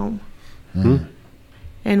into the home.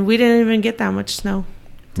 And we didn't even get that much snow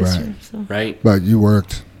this Right. year. So, Right. But you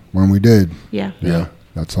worked when we did. yeah. Yeah,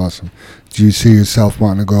 that's awesome. Do you see yourself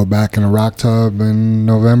wanting to go back in a rock tub in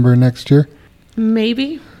November next year?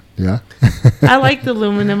 Maybe. Yeah. I like the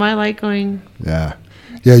aluminum. I like going. Yeah.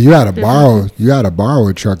 Yeah, you had to borrow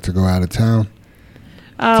a truck to go out of town.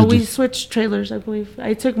 Did We you- switched trailers, I believe.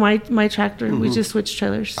 I took my tractor. We just switched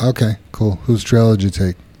trailers. Okay, cool. Whose trailer did you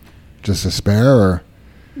take? Just a spare or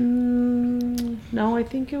No, I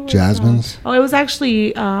think it was Jasmine's? it was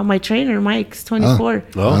actually my trainer, Mike's 24.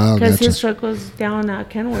 Oh, Because gotcha. his truck was down at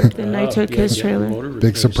Kenworth, and I took his trailer.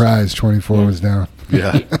 Big surprise, 24 was down.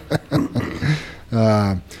 yeah.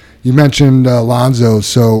 You mentioned Alonzo,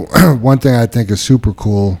 so one thing I think is super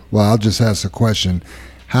cool, well, I'll just ask a question.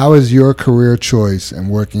 How has your career choice and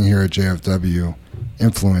working here at JFW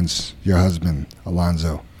influenced your husband,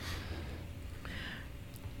 Alonzo?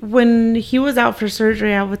 When he was out for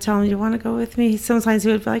surgery, I would tell him, "You want to go with me?" Sometimes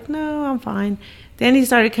he would be like, "No, I'm fine." Then he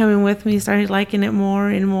started coming with me. He started liking it more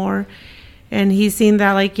and more, and he's seen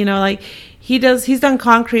that, like, you know, like he's done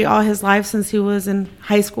concrete all his life since he was in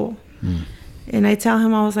high school. And I tell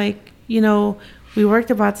him, I was like, you know, we worked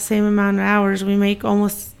about the same amount of hours. We make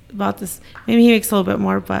almost about this. Maybe he makes a little bit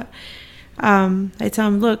more, but I tell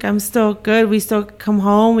him, look, I'm still good. We still come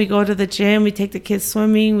home. We go to the gym. We take the kids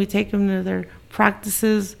swimming. We take them to their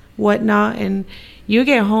practices, whatnot. And you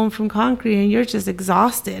get home from concrete and you're just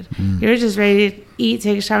exhausted. You're just ready to eat,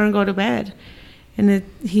 take a shower, and go to bed. And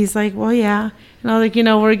he's like, well, yeah. And I was like, you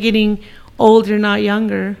know, we're getting older, not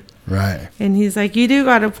younger. Right. And he's like, you do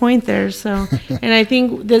got a point there. So, and I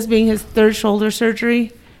think this being his third shoulder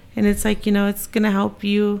surgery, and it's like, you know, it's going to help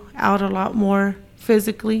you out a lot more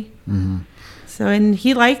physically. So, and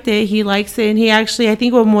he liked it. He likes it. And he actually, I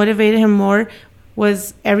think what motivated him more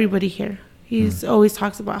was everybody here. He's always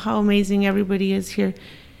talks about how amazing everybody is here.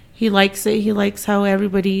 He likes it. He likes how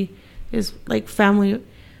everybody is like family,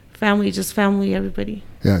 just family, everybody.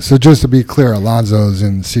 Yeah, so just to be clear, Alonzo's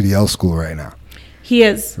in CDL school right now. He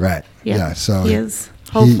is. Right. Yeah, so he is.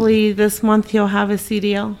 Hopefully this month he'll have a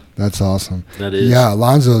CDL. That's awesome. That is. Yeah,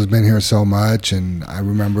 Alonzo's been here so much, and I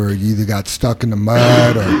remember he either got stuck in the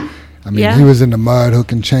mud or, I mean, Yeah. he was in the mud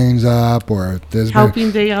hooking chains up, or there's been,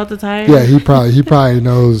 Helping dig out the tires. yeah, he probably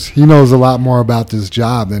knows a lot more about this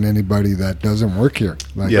job than anybody that doesn't work here.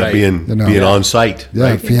 Like, Yeah, Right. being You know. being on site.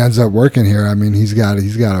 yeah, if he ends up working here, I mean, he's got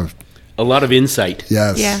a A lot of insight.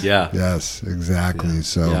 yes, Yeah. yes, exactly.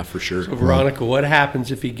 So Yeah, for sure. So Veronica, what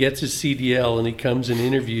happens if he gets his CDL and he comes in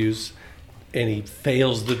interviews and he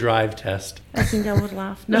fails the drive test? I think I would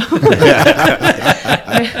laugh. No.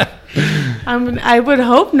 I would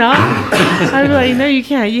hope not. I'd be like, no, you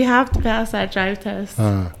can't. You have to pass that drive test.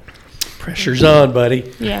 Pressure's on,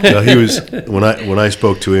 buddy. Yeah. No, he was when I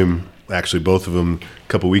spoke to him, actually both of them a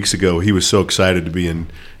couple weeks ago. He was so excited to be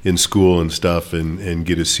in school and stuff and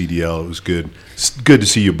get his CDL. It was good. It's good to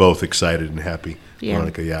see you both excited and happy, Yeah.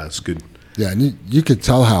 Veronica. Yeah, it's good. yeah, and you could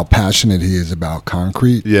tell how passionate he is about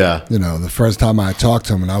concrete. Yeah, You know, the first time I talked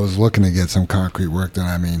to him and I was looking to get some concrete work done,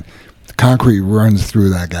 I mean, the concrete runs through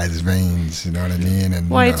that guy's veins, you know what I mean? And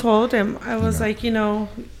Well, you I know, told him, I was like, you know,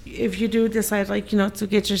 if you do decide, like, you know, to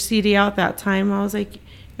get your CD out that time, I was like,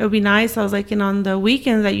 it would be nice. I was like, and on the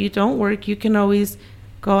weekends that you don't work, you can always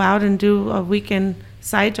go out and do a weekend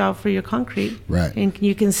side job for your concrete. Right. And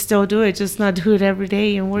you can still do it, just not do it every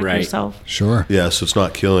day and work Right. yourself. Sure. Yeah, so it's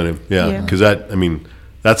not killing him. Yeah, Yeah. because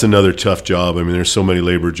that's another tough job. I mean, there's so many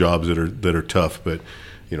labor jobs that are tough, but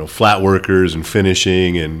flat workers and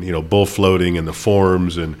finishing and bull floating and the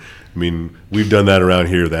forms, and I mean, we've done that around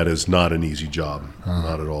here. That is not an easy job,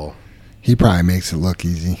 not at all. He probably makes it look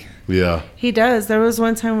easy. Yeah, He does. There was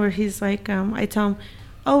one time where he's like, I tell him,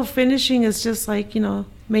 oh, finishing is just like,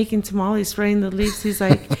 making tamales, spraying the leaves. He's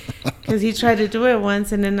like, because he tried to do it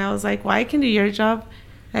once, and then I was like, well, I can do your job.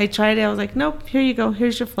 I tried it. I was like, nope, here you go.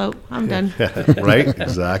 Here's your float. I'm done. right,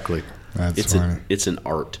 exactly. That's funny. It's an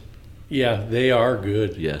art. Yeah, they are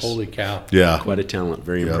good. Yes. Holy cow. Yeah, Quite a talent.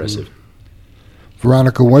 Very Yeah. impressive.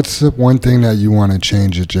 Veronica, what's the one thing that you want to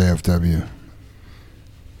change at JFW?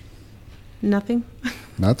 Nothing.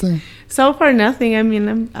 Nothing? So far, nothing. I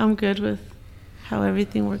mean, I'm good with how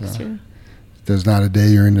everything works here. There's not a day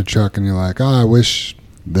you're in the truck and you're like, oh, I wish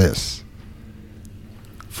this.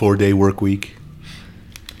 4-day work week.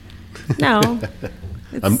 No.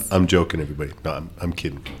 I'm joking, everybody. No, I'm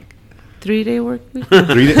kidding. 3-day work week. 3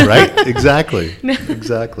 days, right? Exactly.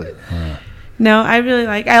 Exactly. No, I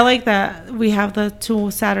like that we have the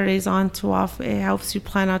 2 Saturdays on, 2 off. It helps you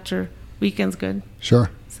plan out your weekends good.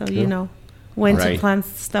 Sure. So you know when Right. to plan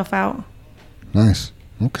stuff out. Nice.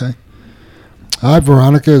 Okay. All right,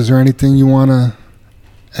 Veronica, is there anything you want to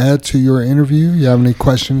add to your interview? You have any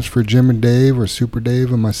questions for Jim and Dave or Super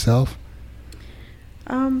Dave and myself?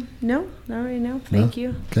 No, not right now. Thank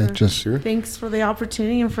you. Okay, for- just, Thanks for the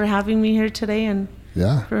opportunity and for having me here today and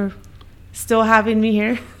yeah, for still having me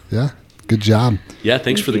here. yeah. Good job. Yeah,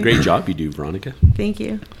 thanks Thank for the you. great job you do, Veronica. Thank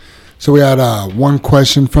you. So we had one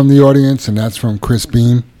question from the audience, and that's from Chris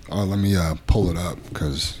Beam. Oh, let me pull it up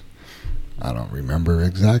because I don't remember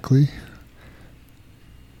exactly.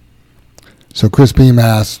 So Chris Beam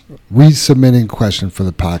asked, resubmitting question for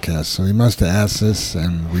the podcast. So he must have asked this,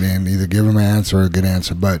 and we didn't either give him an answer or a good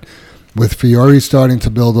answer. But with Fiore starting to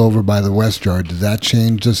build over by the West Yard, does that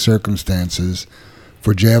change the circumstances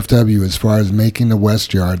for JFW as far as making the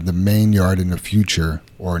West Yard the main yard in the future,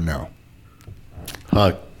 or no?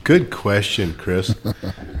 Good question, Chris.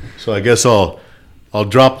 So I guess I'll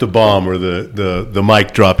drop the bomb or the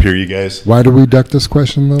mic drop here, you guys. Why did we duck this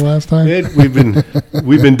question the last time?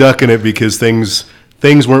 We've been ducking it because things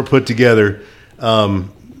weren't put together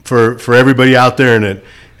for everybody out there, and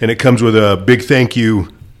it comes with a big thank you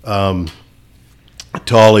to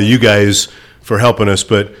all of you guys for helping us.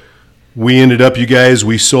 But we ended up, you guys,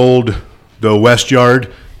 we sold the West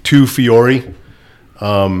Yard to Fiore.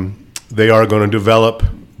 They are going to develop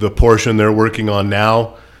the portion they're working on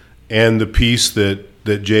now and the piece that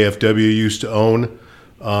JFW used to own.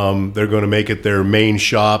 They're going to make it their main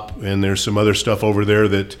shop, and there's some other stuff over there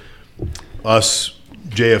that us,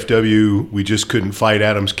 JFW, we just couldn't fight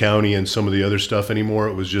Adams County and some of the other stuff anymore.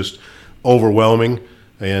 It was just overwhelming,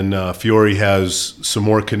 and Fiore has some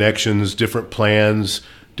more connections, different plans,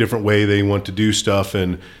 different way they want to do stuff,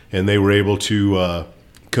 and they were able to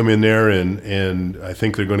come in there, and I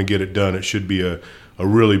think they're going to get it done. It should be a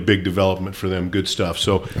really big development for them. Good stuff.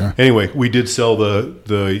 So anyway, we did sell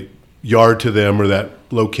the yard to them, or that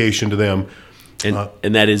location to them.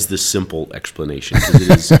 And that is the simple explanation,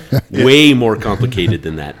 because it is way more complicated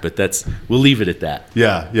than that. But we'll leave it at that.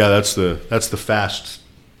 Yeah, that's the fast.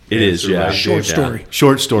 It is, answer, yeah. right, Short Dave? story.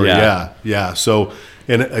 Short story. Yeah. Yeah. So,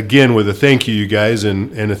 and again, with a thank you guys,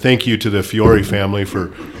 and a thank you to the Fiore family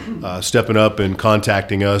for stepping up and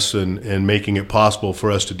contacting us and making it possible for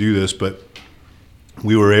us to do this. But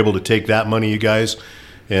we were able to take that money, you guys,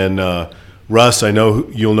 and Russ, I know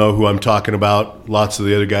you'll know who I'm talking about. Lots of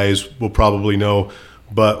the other guys will probably know,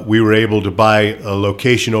 but we were able to buy a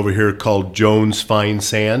location over here called Jones Fine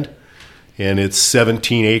Sand, and it's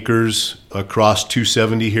 17 acres across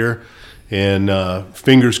 270 here. And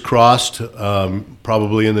fingers crossed,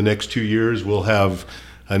 probably in the next 2 years, we'll have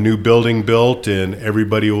a new building built, and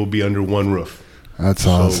everybody will be under one roof. That's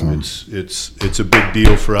awesome. So it's a big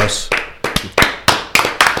deal for us.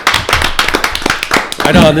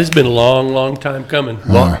 Right on. This has been a long, long time coming.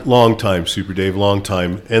 Long time, Super Dave, long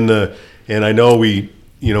time. And I know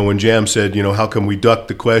when Jam said, how come we ducked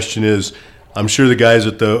the question is, I'm sure the guys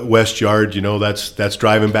at the West Yard, that's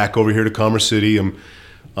driving back over here to Commerce City.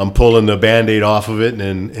 I'm pulling the Band-Aid off of it,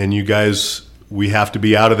 and you guys, we have to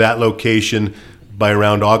be out of that location by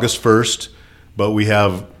around August 1st, but we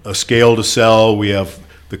have a scale to sell. We have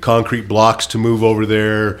the concrete blocks to move over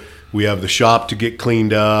there. We have the shop to get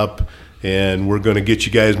cleaned up, and we're going to get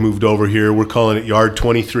you guys moved over here. We're calling it Yard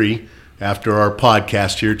 23 after our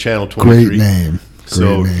podcast here, Channel 23. Great name.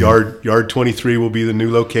 So Great name. Yard 23 will be the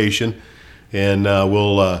new location, and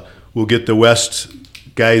we'll get the West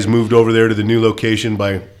guys moved over there to the new location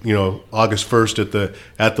by August 1st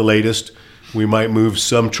at the latest. We might move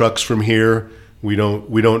some trucks from here. We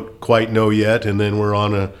don't quite know yet, and then we're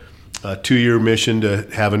on a 2-year mission to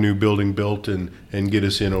have a new building built and get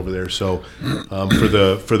us in over there. So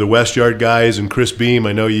for the West Yard guys and Chris Beam,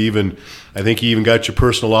 I think you even got your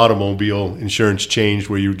personal automobile insurance changed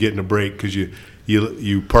where you were getting a break because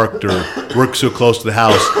you parked or worked so close to the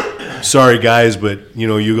house. Sorry guys, but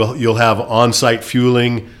you'll have on-site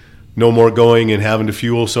fueling, no more going and having to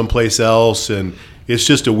fuel someplace else, and it's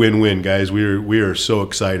just a win-win, guys. We are so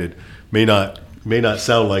excited. May not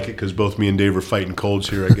sound like it because both me and Dave are fighting colds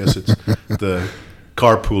here. I guess it's the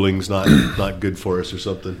carpooling's not good for us or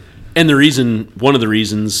something. And one of the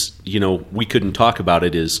reasons, we couldn't talk about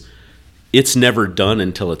it is it's never done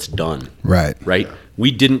until it's done. Right. Right. We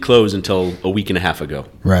didn't close until a week and a half ago.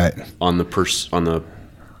 Right. On the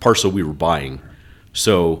parcel we were buying.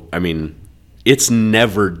 So, I mean, it's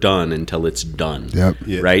never done until it's done. Yep.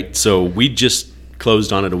 Yeah. Right. So we just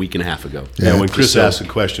closed on it a week and a half ago. Yeah. When Chris asked the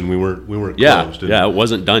question, we weren't closed. Yeah. It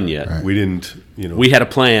wasn't done yet. Right. We didn't. We had a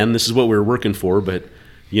plan. This is what we were working for, but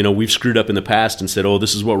we've screwed up in the past and said, "Oh,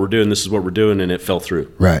 this is what we're doing. This is what we're doing," and it fell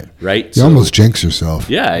through. Right. Right. You almost jinx yourself.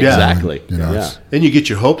 Yeah. Exactly. Yeah. And you get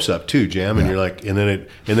your hopes up too, Jam, and you're like, and then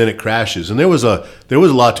it crashes. And there was a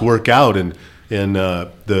lot to work out, and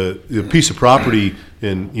the piece of property,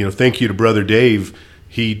 and thank you to Brother Dave.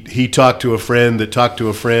 He talked to a friend that talked to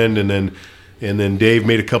a friend, and then Dave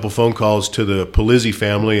made a couple phone calls to the Polizzi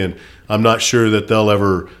family, and I'm not sure that they'll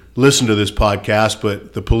ever listen to this podcast,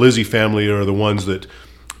 but the Polizzi family are the ones that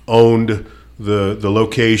owned the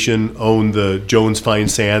location, owned the Jones Fine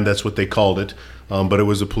Sand. That's what they called it, but it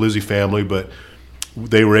was the Polizzi family. But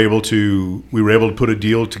we were able to put a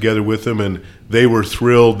deal together with them, and they were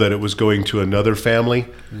thrilled that it was going to another family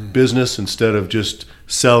business instead of just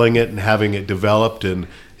selling it and having it developed. And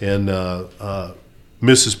Mrs.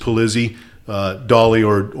 Polizzi, Dolly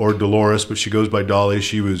or Dolores, but she goes by Dolly.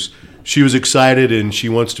 She was excited, and she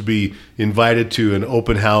wants to be invited to an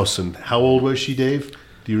open house. And how old was she, Dave?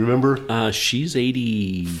 Do you remember? She's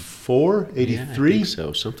 84, 83? Yeah, I think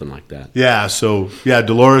so, something like that. Yeah, so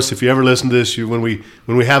Dolores, if you ever listen to this, when we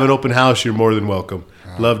have an open house, you're more than welcome.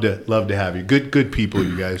 Love to have you. Good people,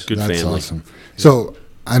 you guys. Good That's family. Awesome. So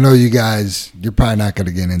I know you guys, you're probably not going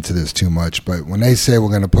to get into this too much, but when they say we're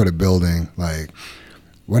going to put a building, like,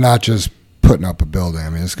 we're not just putting up a building. I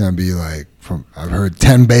mean, it's going to be like, I've heard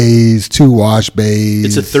 10 bays, 2 wash bays.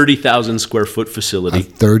 It's a 30,000 square foot facility. A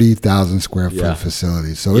 30,000 square foot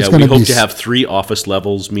facility. So it's going we to be. hope to have 3 office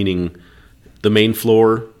levels, meaning the main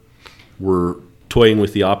floor, we're toying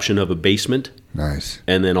with the option of a basement. Nice.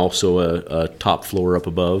 And then also a top floor up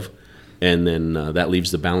above. And then that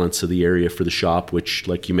leaves the balance of the area for the shop, which,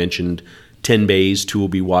 like you mentioned, 10 bays, 2 will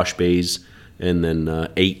be wash bays, and then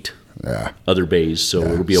 8 other bays. So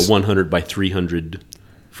it'll be a 100 by 300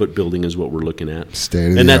 foot building is what we're looking at.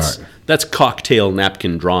 State of and the that's cocktail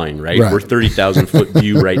napkin drawing, right? Right. We're 30,000 foot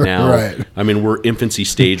view right now. Right. I mean, we're infancy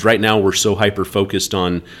stage. Right now we're so hyper focused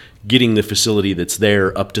on getting the facility that's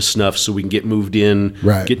there up to snuff so we can get moved in,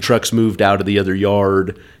 get trucks moved out of the other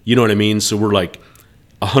yard. You know what I mean? So we're like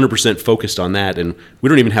 100% focused on that, and we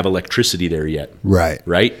don't even have electricity there yet.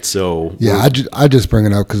 Right? So I just bring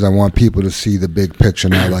it up because I want people to see the big picture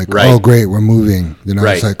now. Like, Right. oh, great, we're moving.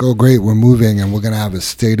 Right. It's like, oh, great, we're moving, and we're going to have a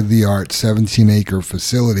state-of-the-art 17-acre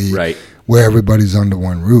facility Right. where everybody's under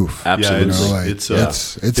one roof. Absolutely.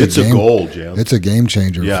 It's a goal, Jam. It's a game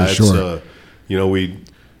changer for sure.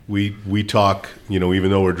 We talk,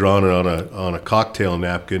 even though we're drawing it on a cocktail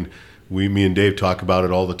napkin, me and Dave talk about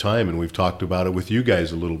it all the time, and we've talked about it with you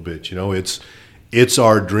guys a little bit. It's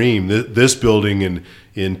our dream. This building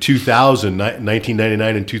in 2000,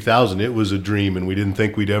 1999 and 2000, it was a dream, and we didn't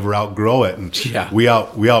think we'd ever outgrow it. And we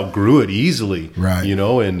outgrew it easily. Right.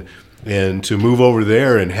 And to move over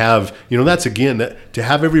there and have, that's again, to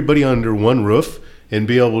have everybody under one roof and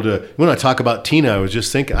be able to, when I talk about Tina, I was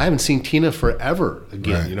just thinking, I haven't seen Tina forever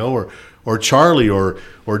again, Right. or Charlie or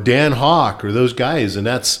Dan Hawk or those guys. And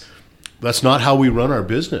that's not how we run our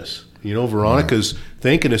business. Veronica's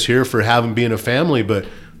thanking us here for being a family, but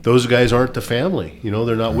those guys aren't the family.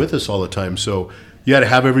 They're not with us all the time. So you got to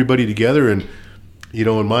have everybody together. And,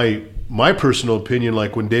 in my personal opinion,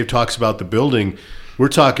 like when Dave talks about the building, we're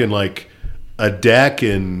talking like a deck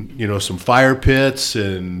and, some fire pits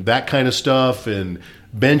and that kind of stuff and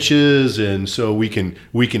benches. And so we can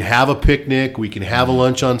have a picnic. We can have a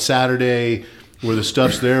lunch on Saturday where the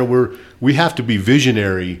stuff's there. We have to be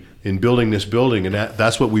visionary in building this building, and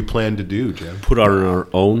that's what we plan to do, Jim. Put on our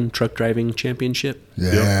own truck driving championship.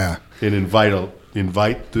 Yeah. Yep. And invite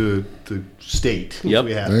invite the state. if Yep.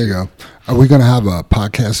 we have There you to. go. Are we going to have a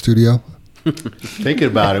podcast studio? Thinking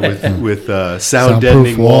about it with sound Soundproof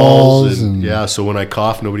deadening walls walls and and- yeah, so when I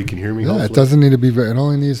cough, nobody can hear me. Yeah, it hopefully. doesn't need to be very, it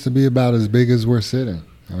only needs to be about as big as we're sitting.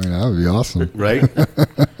 I mean, that would be awesome. Right?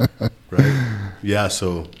 Right. Yeah,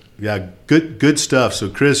 so yeah, good stuff. So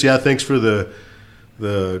Chris, yeah, thanks for the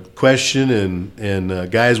question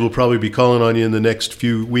and guys, we'll probably be calling on you in the next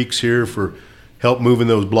few weeks here for help moving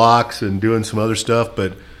those blocks and doing some other stuff,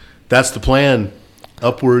 but that's the plan.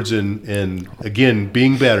 Upwards and again,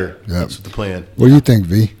 being better. Yep. That's the plan. What do you think,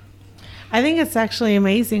 V? I think it's actually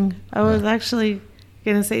amazing. I was actually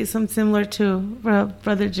going to say something similar to what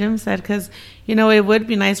Brother Jim said, because, it would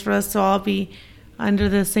be nice for us to all be under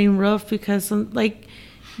the same roof, because, like,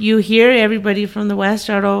 you hear everybody from the West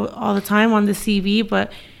Yard all the time on the CV,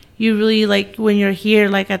 but you really, like, when you're here,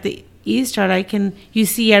 like, at the East Yard, you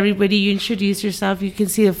see everybody, you introduce yourself, you can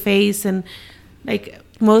see a face, and, like,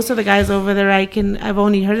 most of the guys over there, I've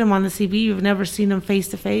only heard them on the CV. You've never seen them face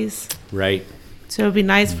to face. Right. So it'd be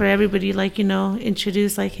nice for everybody, like,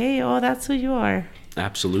 introduce, like, hey, that's who you are.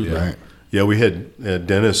 Absolutely. Right. Yeah, we had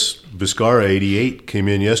Dennis Viscara, 88, came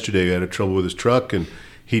in yesterday, had trouble with his truck, and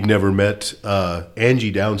he'd never met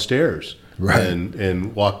Angie downstairs. Right.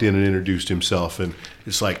 And walked in and introduced himself. And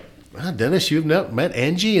it's like, Dennis, you've not met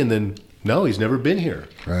Angie? And then, no, he's never been here.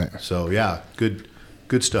 Right. So, yeah, good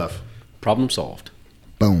stuff. Problem solved.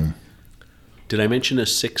 Boom. Did I mention a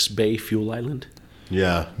 6-bay fuel island?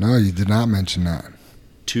 Yeah. No, you did not mention that.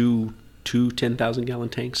 Two 10,000-gallon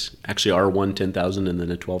tanks. Actually, R1 10,000 and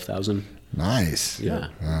then a 12,000. Nice.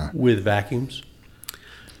 Yeah. With vacuums.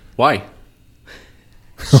 Why?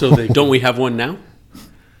 So they Don't we have one now?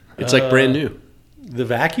 It's like brand new. the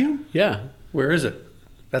vacuum? Yeah. Where is it?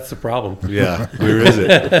 That's the problem. Yeah. Where is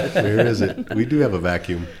it? Where is it? We do have a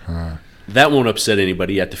vacuum. That won't upset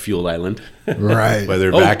anybody at the fuel island. Right. By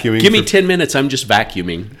they're Oh, vacuuming. give me 10 minutes. I'm just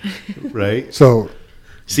vacuuming. Right? So,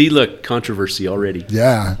 See, look, controversy already.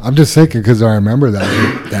 yeah, I'm just thinking because I remember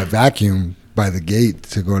that vacuum by the gate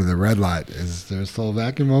to go to the red light. Is there still a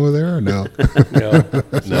vacuum over there or no? No,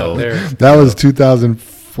 it's No. not there. That was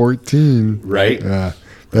 2014. Right? Yeah.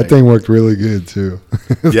 That thing worked really good too.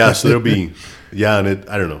 Yeah, so there'll be, I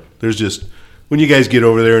don't know. There's just, when you guys get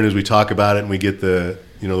over there and as we talk about it and we get the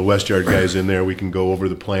West Yard guys in there, we can go over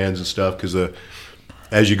the plans and stuff because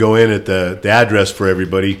as you go in at the address for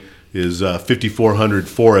everybody is 5400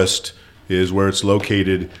 Forest is where it's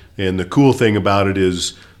located. And the cool thing about it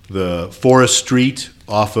is the Forest Street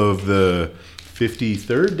off of the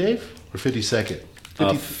 53rd, Dave? Or 52nd?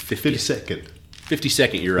 52nd.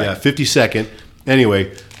 52nd, you're right. Yeah, 52nd.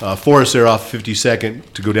 Anyway, Forest there off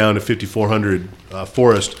 52nd to go down to 5400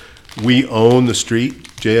 Forest. We own the street.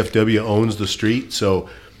 JFW owns the street, so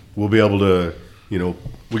we'll be able to,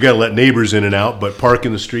 we got to let neighbors in and out, but park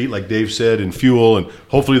in the street, like Dave said, and fuel, and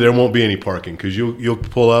hopefully there won't be any parking because you'll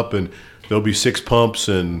pull up and there'll be 6 pumps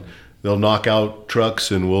and they'll knock out trucks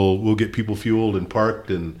and we'll get people fueled and parked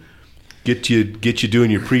and get you doing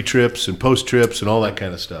your pre-trips and post-trips and all that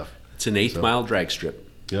kind of stuff. It's an 8-mile drag strip.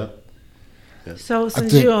 Yeah. So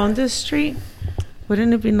since think- you own this street,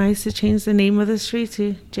 wouldn't it be nice to change the name of the street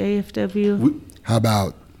to JFW? How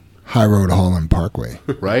about High Road Holland Parkway?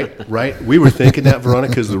 Right. We were thinking that,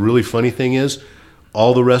 Veronica, because the really funny thing is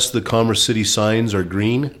all the rest of the Commerce City signs are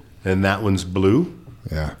green and that one's blue.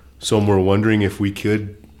 Yeah. So we're wondering if we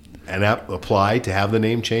could apply to have the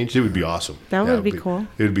name changed. It would be awesome. That Yeah, would be cool.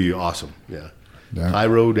 It would be awesome. Yeah. Yeah. High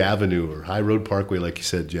Road Avenue or High Road Parkway, like you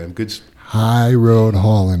said, Jen. Good High Road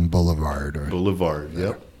Holland Boulevard. Or, Boulevard.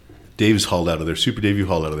 Yep. Dave's hauled out of there. Super Dave, you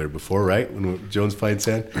hauled out of there before, right? When Jones Fine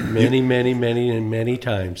Sand? Many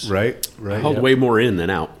times. Right. I hauled way more in than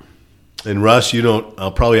out. And Russ,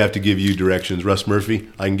 I'll probably have to give you directions. Russ Murphy,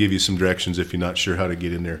 I can give you some directions if you're not sure how to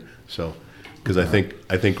get in there. So, because I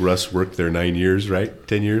think Russ worked there 9 years, right?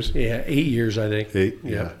 10 years? Yeah, 8 years, I think. 8?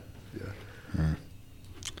 Yeah.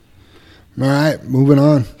 All right, moving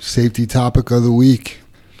on. Safety topic of the week.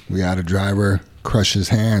 We had a driver crush his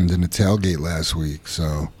hand in the tailgate last week.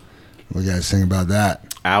 So, what do you guys think about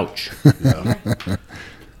that? Ouch. Yeah,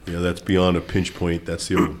 that's beyond a pinch point. That's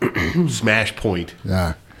the old smash point.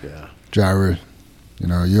 Yeah. Yeah. Driver,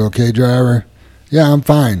 you okay, driver? Yeah, I'm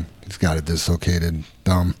fine. He's got a dislocated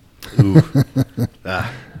thumb. Ooh.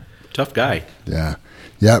 Tough guy. Yeah.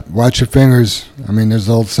 Yep. Watch your fingers. I mean, there's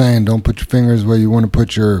the old saying, don't put your fingers where you want to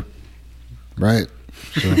put your, right?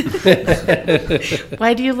 So,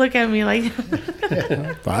 Why do you look at me like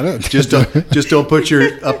I don't, Just don't put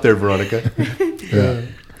your up there, Veronica. yeah.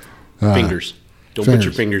 Fingers. Don't put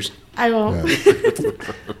your fingers. I won't?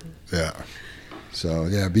 Yeah. So,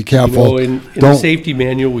 yeah, be careful. In the safety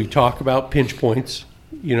manual, we talk about pinch points.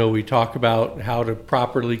 We talk about how to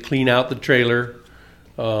properly clean out the trailer,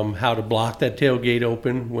 how to block that tailgate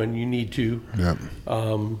open when you need to. Yep.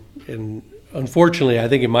 And unfortunately, I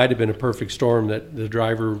think it might have been a perfect storm that the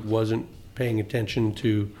driver wasn't paying attention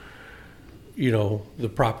to,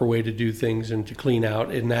 the proper way to do things and to clean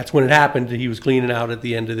out. And that's when it happened. He was cleaning out at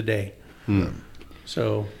the end of the day.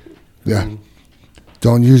 So, yeah.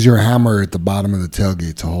 Don't use your hammer at the bottom of the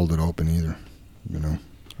tailgate to hold it open either,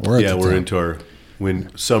 Or yeah, we're into our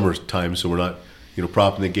summertime, so we're not,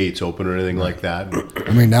 propping the gates open or anything like that.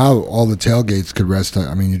 I mean, now all the tailgates could rest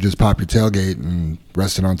on, you just pop your tailgate and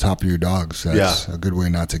rest it on top of your dogs. That's a good way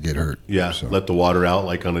not to get hurt. Yeah, so. Let the water out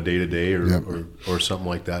like on a day-to-day or something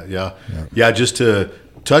like that. Yeah, just to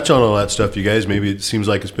touch on all that stuff, you guys, maybe it seems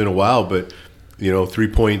like it's been a while, but, 3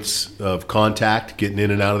 points of contact, getting in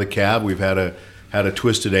and out of the cab. We've had a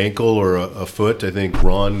twisted ankle or a foot. I think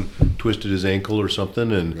Ron twisted his ankle or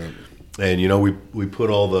something, and we put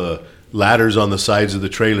all the ladders on the sides of the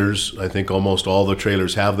trailers. I think almost all the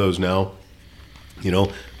trailers have those now.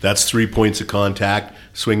 That's 3 points of contact.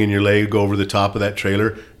 Swinging your leg over the top of that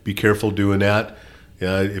trailer. Be careful doing that.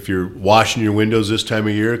 If you're washing your windows this time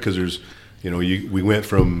of year, because there's, we went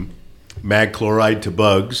from mag chloride to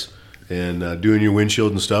bugs, and doing your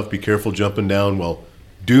windshield and stuff. Be careful jumping down. Well,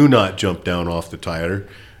 do not jump down off the tire.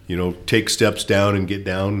 Take steps down and get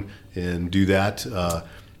down and do that.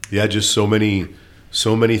 Just so many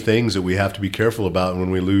things that we have to be careful about. And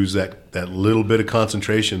when we lose that little bit of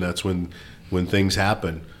concentration, that's when things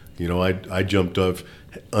happen. I jumped off,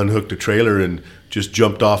 unhooked a trailer and just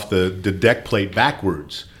jumped off the deck plate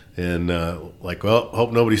backwards. And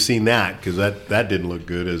hope nobody's seen that, because that didn't look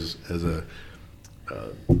good as a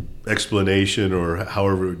explanation or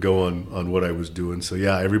however it would go on what I was doing. So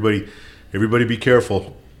yeah, everybody be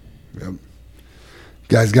careful. Yep.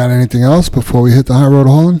 Guys got anything else before we hit the high road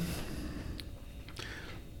hauling?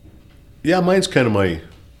 Yeah, mine's kind of I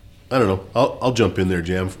don't know. I'll jump in there,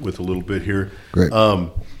 Jam, with a little bit here. Great.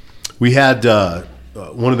 We had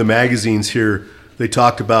one of the magazines here. They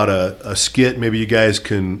talked about a skit. Maybe you guys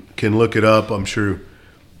can look it up. I'm sure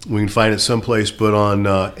we can find it someplace. But on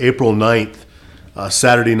April 9th,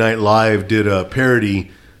 Saturday Night Live did a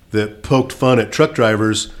parody that poked fun at truck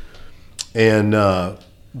drivers. And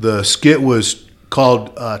the skit was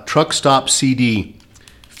called Truck Stop CD.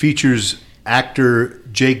 Features actor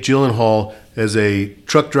Jake Gyllenhaal as a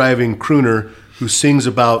truck driving crooner who sings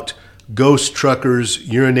about ghost truckers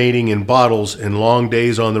urinating in bottles and long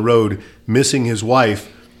days on the road, missing his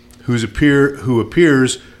wife, who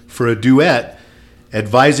appears for a duet,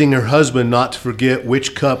 advising her husband not to forget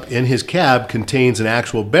which cup in his cab contains an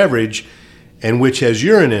actual beverage and which has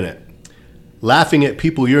urine in it. Laughing at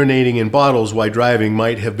people urinating in bottles while driving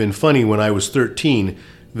might have been funny when I was 13.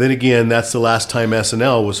 Then again, that's the last time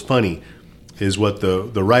SNL was funny, is what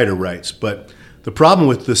the writer writes. But the problem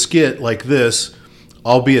with the skit like this,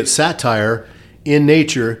 albeit satire, in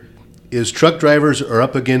nature, is truck drivers are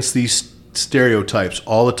up against these stereotypes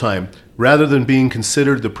all the time. Rather than being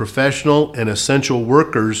considered the professional and essential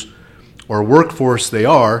workers or workforce they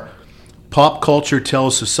are, pop culture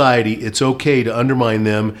tells society it's okay to undermine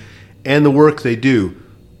them and the work they do,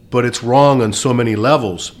 but it's wrong on so many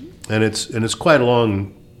levels. And it's quite a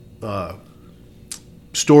long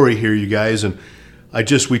story here, you guys. And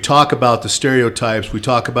we talk about the stereotypes, we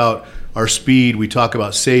talk about our speed, we talk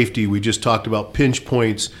about safety, we just talked about pinch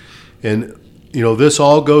points, and this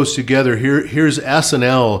all goes together. Here's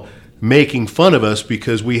SNL making fun of us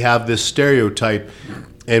because we have this stereotype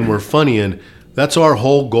and we're funny, and that's our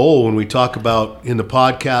whole goal when we talk about in the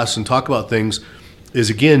podcast and talk about things, is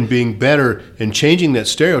again being better and changing that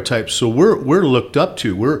stereotype. So we're looked up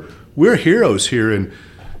to. We're heroes here.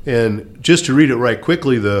 And just to read it right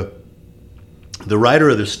quickly, the writer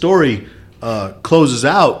of the story closes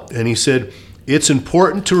out, and he said, "It's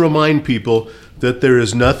important to remind people that there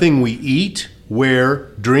is nothing we eat, wear,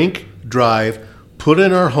 drink, drive, put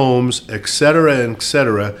in our homes,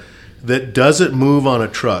 etc., that doesn't move on a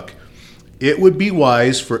truck. It would be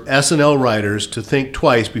wise for SNL writers to think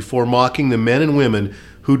twice before mocking the men and women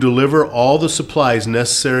who deliver all the supplies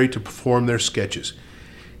necessary to perform their sketches.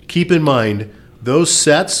 Keep in mind, those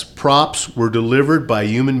sets, props were delivered by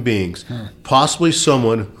human beings, possibly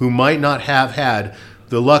someone who might not have had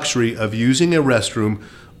the luxury of using a restroom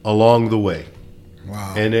along the way."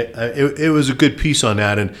 Wow. And it was a good piece on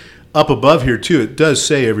that. And up above here, too, it does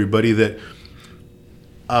say, everybody, that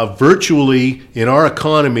virtually in our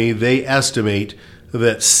economy, they estimate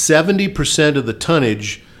that 70% of the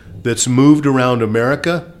tonnage that's moved around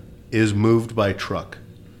America is moved by truck.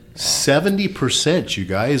 70%, you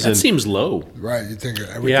guys. That seems low. Right. You think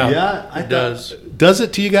everything. Yeah, it does. Does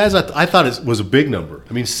it to you guys? I thought it was a big number.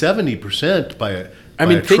 I mean, 70% by a I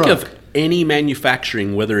mean, think truck. of any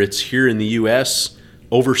manufacturing, whether it's here in the U.S.,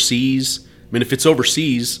 overseas. I mean, if it's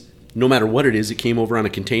overseas, no matter what it is, it came over on a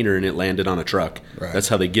container and it landed on a truck. Right. That's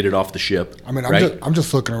how they get it off the ship. I mean, right? I'm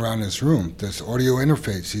just looking around this room. This audio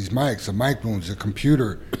interface, these mics, the mic booms, the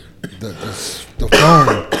computer, the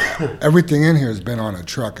phone, everything in here has been on a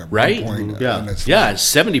truck at Right? one point. Yeah. And it's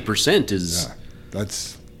 70% is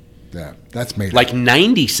that's made like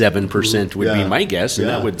 97% would Yeah. be my guess, and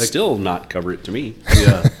Yeah. that would still not cover it to me.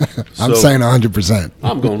 Yeah. I'm saying 100%.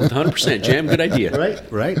 I'm going with 100%, Jam. Good idea.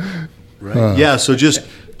 Right. Yeah. So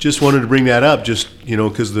just wanted to bring that up, just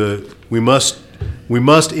because we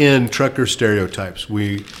must end trucker stereotypes.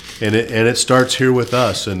 And it starts here with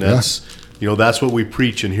us, and that's that's what we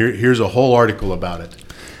preach. And here's a whole article about it.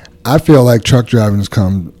 I feel like truck driving's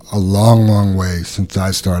come a long, long way since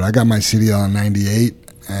I started. I got my CDL in '98,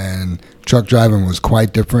 and truck driving was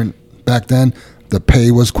quite different back then. The pay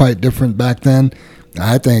was quite different back then.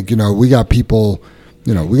 I think we got people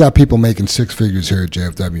making six figures here at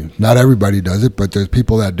JFW. Not everybody does it, but there's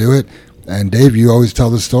people that do it. And Dave, you always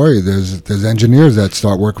tell the story. There's engineers that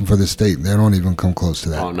start working for the state. They don't even come close to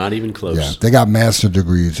that. Oh, not even close. Yeah, they got master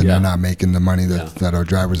degrees and Yeah. they're not making the money that our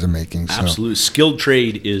drivers are making. So. Absolutely. Skilled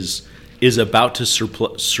trade is about to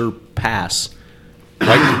surpass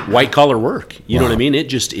white collar work. You know what I mean? It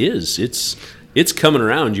just is. It's coming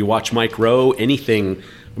around. You watch Mike Rowe, anything.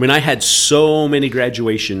 I mean, I had so many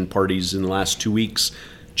graduation parties in the last 2 weeks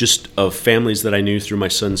just of families that I knew through my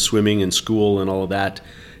son's swimming and school and all of that.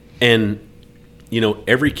 And,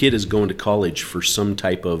 every kid is going to college for some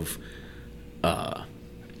type of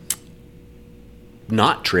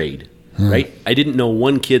not trade, right? I didn't know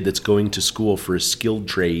one kid that's going to school for a skilled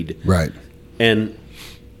trade. Right. And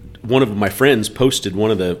one of my friends posted,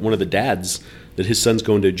 one of the dads that his son's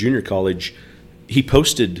going to junior college, he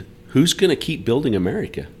posted, who's going to keep building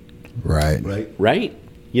America? Right. Right?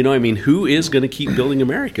 Who is going to keep building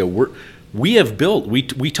America? We have built,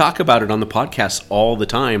 we talk about it on the podcast all the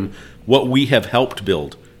time, what we have helped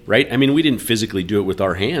build, right? I mean, we didn't physically do it with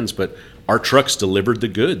our hands, but our trucks delivered the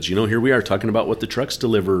goods. Here we are talking about what the trucks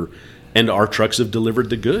deliver, and our trucks have delivered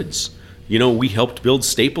the goods. We helped build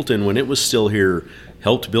Stapleton when it was still here,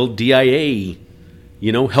 helped build DIA,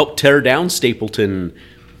 helped tear down Stapleton,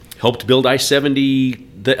 helped build I-70,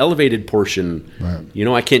 the elevated portion. Right.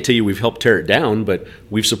 I can't tell you we've helped tear it down, but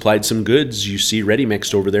we've supplied some goods. You see ready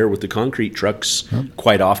mixed over there with the concrete trucks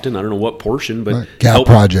quite often. I don't know what portion, but Gap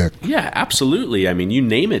project. Yeah, absolutely. I mean, you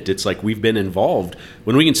name it. It's like we've been involved.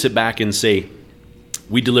 When we can sit back and say,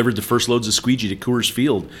 we delivered the first loads of squeegee to Coors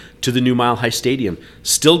Field, to the new Mile High Stadium,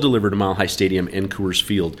 still delivered to Mile High Stadium and Coors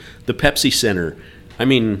Field, the Pepsi Center. I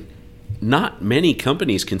mean, not many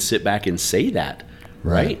companies can sit back and say that,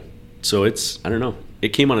 right? So I don't know.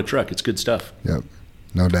 It came on a truck. It's good stuff. Yep,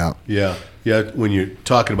 no doubt. Yeah. When you're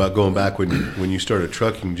talking about going back when you started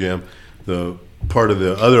trucking, Jim, the part of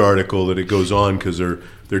the other article that it goes on because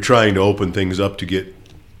they're trying to open things up to get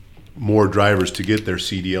more drivers to get their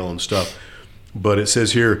CDL and stuff. But it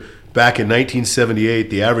says here, back in 1978,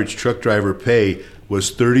 the average truck driver pay was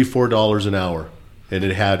 $34 an hour, and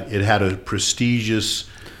it had a prestigious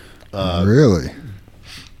Really?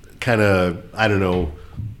 kind of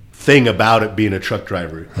thing about it being a truck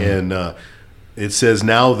driver. And it says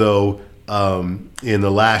now though in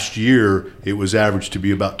the last year it was averaged to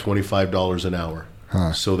be about $25 an hour.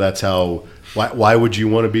 So that's how why would you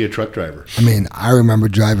want to be a truck driver? I mean, I remember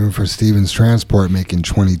driving for Stevens Transport making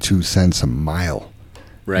 22 cents a mile.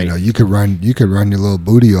 Right. You could run your little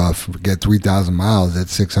booty off, get 3,000 miles at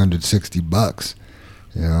 $660.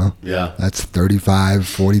 Yeah. That's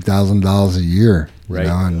 $40,000 a year. Right.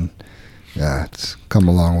 And it's come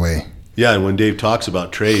a long way. Yeah, and when Dave talks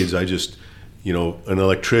about trades, I just, an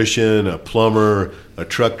electrician, a plumber, a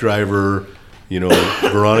truck driver,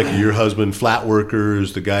 Veronica, your husband, flat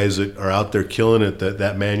workers, the guys that are out there killing it,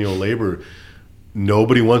 that manual labor.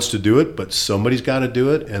 Nobody wants to do it, but somebody's got to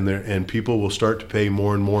do it, and people will start to pay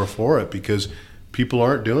more and more for it because people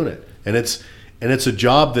aren't doing it. And it's a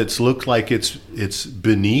job that's looked like it's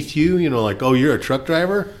beneath you, like, oh, you're a truck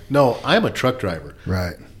driver? No, I'm a truck driver.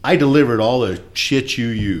 Right. I delivered all the shit you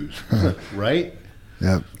use, right?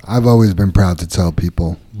 Yeah, I've always been proud to tell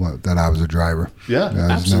people that I was a driver. Yeah, I was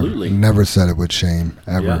absolutely. Never said it with shame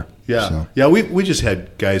ever. Yeah. So, Yeah, we just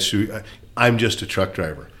had guys who, I'm just a truck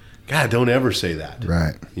driver. God, don't ever say that.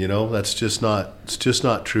 right. That's just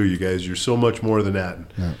not true, you guys. You're so much more than that.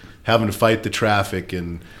 Yeah. Having to fight the traffic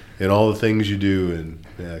and all the things you do. And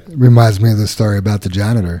It reminds me of the story about the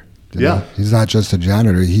janitor. You Yeah. know? He's not just a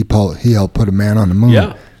janitor. He helped put a man on the moon.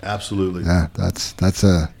 Yeah. Absolutely. Yeah, that's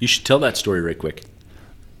a. You should tell that story right quick.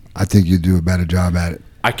 I think you do a better job at it.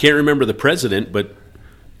 I can't remember the president, but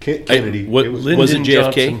Kennedy. What- it was, Lyndon Was it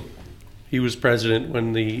JFK? Johnson, he was president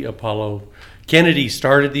when the Apollo. Kennedy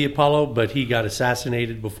started the Apollo, but he got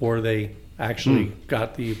assassinated before they actually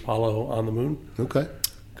got the Apollo on the moon. okay.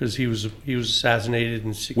 Because he was assassinated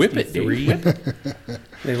in Whip it, '63. Dave.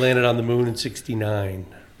 They landed on the moon in '69.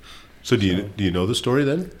 So do you know the story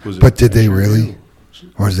then? Was it? But did they really?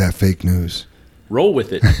 Or is that fake news? Roll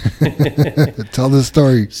with it. Tell the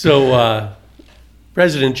story. So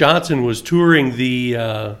President Johnson was touring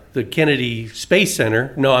the Kennedy Space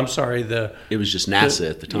Center. No, I'm sorry. It was just NASA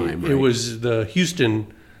at the time, right? It was the Houston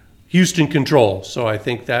Control. So I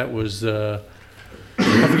think that was I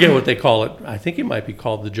forget what they call it. I think it might be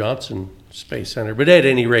called the Johnson Space Center. But at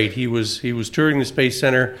any rate, he was touring the Space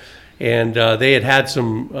Center, and they had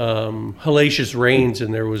some hellacious rains,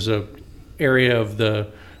 and there was a area of the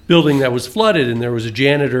building that was flooded, and there was a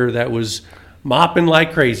janitor that was mopping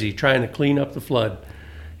like crazy, trying to clean up the flood.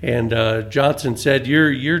 And Johnson said,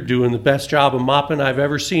 "You're doing the best job of mopping I've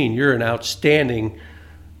ever seen. You're an outstanding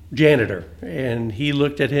janitor." And he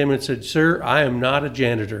looked at him and said, "Sir, I am not a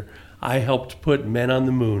janitor. I helped put men on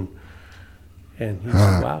the moon." And he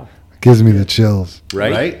said, "Wow." Gives me the chills.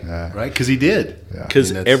 right? Right. Because he did. Because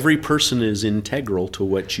I mean, that's- every person is integral to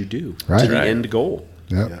what you do, Right. to the Right. end goal,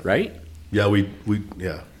 Yep. right? Yeah,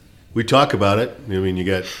 we talk about it. I mean, you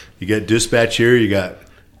got dispatch here, you got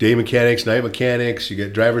day mechanics, night mechanics, you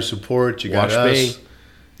got driver support, you got Wash us. bay.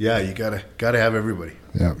 Yeah, you gotta have everybody.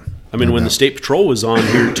 Yep. I mean, when the state patrol was on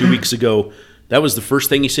here 2 weeks ago, that was the first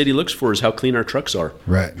thing he said he looks for is how clean our trucks are.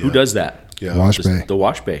 Right. Who does that? Yeah, Wash Just bay. The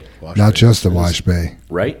wash bay, Wash Not bay. just the wash bay.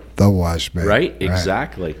 right? The wash bay. Right?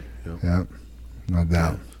 Exactly. Yep. No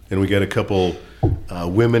doubt. And we got a couple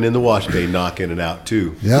women in the wash bay knocking it out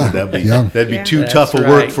too. Yeah, young. That'd be Yeah. too That's tough of right.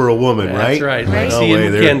 work for a woman, That's right? right. No Maxie way,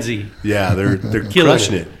 and they're- Mackenzie. Yeah, they're Killing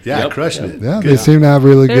crushing it. it. Yeah, Yep. crushing it. Yeah, Good. they seem to have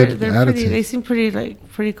really They're good pretty. attitudes. They seem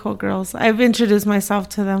pretty cool girls. I've introduced myself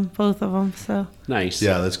to them, both of them. So Nice.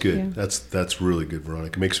 Yeah, that's good. Yeah. That's really good,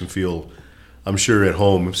 Veronica. Makes them feel, I'm sure at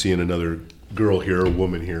home, seeing another girl here, a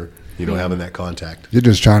woman here, having that contact. You're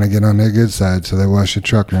just trying to get on their good side so they wash your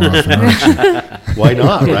truck more often, aren't you? Why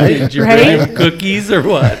not, right? Did you Right? bring cookies or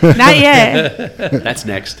what? not yet. That's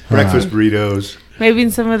next. Breakfast burritos. Maybe in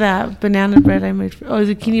some of that banana bread I made,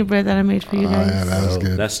 zucchini bread that I made for you Oh, guys. yeah, that was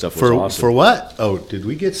good. That stuff was For awesome. for what? Oh, did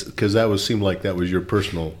we get? Because that seemed like that was your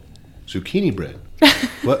personal zucchini bread.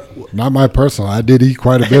 What? Not my personal. I did eat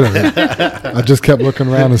quite a bit of it. I just kept looking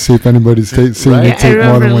around to see if anybody's seen me Yeah, I take more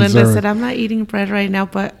remember than one Linda serving. said, "I'm not eating bread right now,"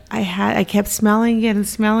 but I kept smelling it and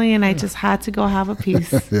smelling, and I just had to go have a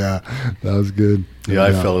piece. Yeah, that was good. Yeah,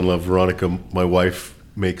 I fell in love. Veronica, my wife,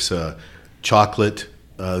 makes a chocolate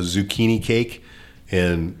zucchini cake,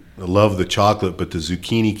 and I love the chocolate, but the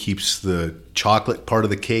zucchini keeps the chocolate part of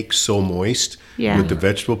the cake so moist Yeah. with the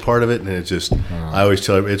vegetable part of it, and it's just, I always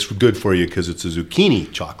tell her, it's good for you because it's a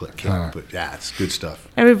zucchini chocolate cake, but yeah, it's good stuff.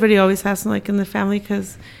 Everybody always has some like in the family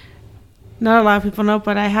because not a lot of people know,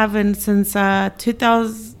 but I haven't since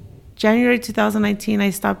January 2019. I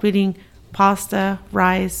stopped eating pasta,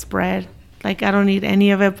 rice, bread. Like I don't eat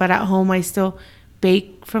any of it, but at home I still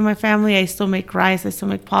bake for my family. I still make rice. I still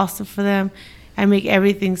make pasta for them. I make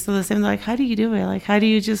everything still the same. They're like, how do you do it? Like, how do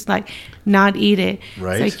you just like not eat it?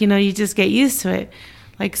 Right. It's like, you just get used to it.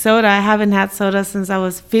 Like soda, I haven't had soda since I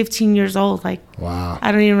was 15 years old. Like, Wow.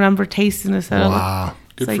 I don't even remember tasting a soda. Wow.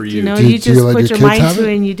 Good It's for like, you. Do you do you just let put your your kids mind have to it?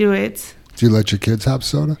 it and you do it. Do you let your kids have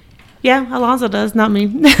soda? Yeah, Alonzo does, not me.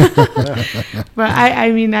 But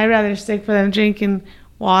I mean, I'd rather stick for them drinking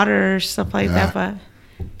water or stuff like Yeah. that.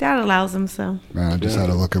 But Dad allows them, so. Man, I just had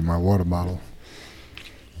to look at my water bottle.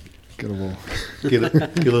 Get a little, Get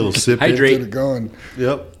a little sip. in. Hydrate. get it going.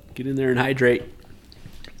 Yep. Get in there and hydrate.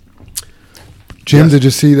 Jim, Yes. did you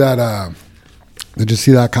see that? Did you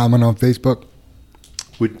see that comment on Facebook?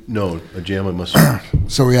 No, a jam I must have.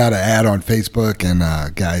 So we had an ad on Facebook, and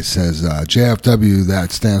a guy says, JFW,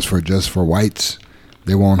 that stands for just for whites.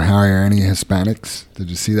 They won't hire any Hispanics. Did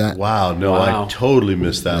you see that? Wow, no, Wow. I totally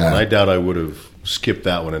missed that Yeah. one. I doubt I would have skipped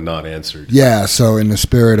that one and not answered. Yeah, so in the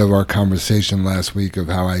spirit of our conversation last week of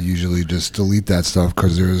how I usually just delete that stuff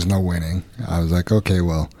because there is no winning, I was like, okay,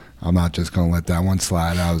 well, I'm not just going to let that one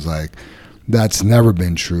slide. I was like, that's never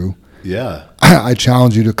been true. Yeah. I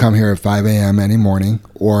challenge you to come here at 5 a.m. any morning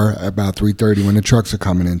or about 3:30 when the trucks are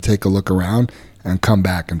coming in, take a look around, and come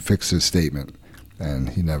back and fix his statement. And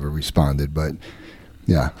he never responded. But,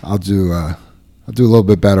 yeah, I'll do a little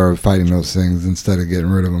bit better of fighting those things instead of getting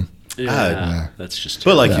rid of them. Yeah, Yeah. that's just.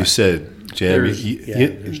 But like Yeah. you said, Jam.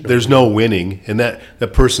 There's no winning, and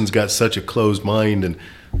that person's got such a closed mind, and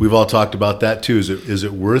we've all talked about that too. Is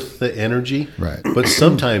it worth the energy? Right. But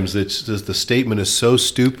sometimes it's just, the statement is so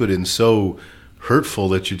stupid and so hurtful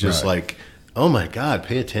that you're just like, oh my God,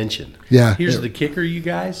 pay attention. Yeah. Here's the kicker, you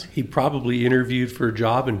guys. He probably interviewed for a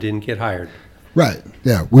job and didn't get hired. Right.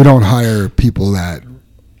 Yeah. We don't hire people that.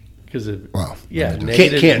 Because of can't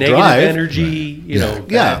negative drive. energy, you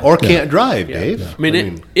know. Or can't drive, Dave. I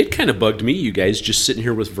mean, it kind of bugged me, you guys, just sitting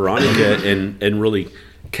here with Veronica and really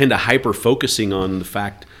kind of hyper focusing on the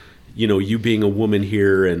fact, you know, you being a woman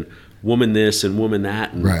here and woman this and woman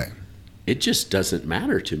that. And Right. It just doesn't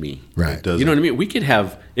matter to me. Right. It doesn't. You know what I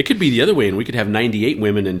mean? It could be the other way, and we could have 98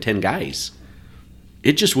 women and 10 guys.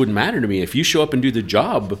 It just wouldn't matter to me. If you show up and do the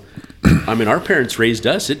job, I mean, our parents raised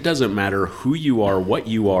us. It doesn't matter who you are, what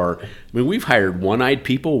you are. I mean, we've hired one-eyed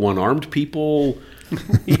people, one-armed people,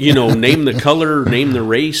 you know, name the color, name the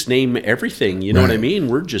race, name everything. You know what I mean?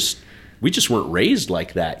 We just weren't raised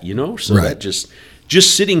like that, you know? So that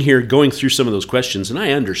just sitting here going through some of those questions, and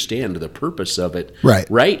I understand the purpose of it.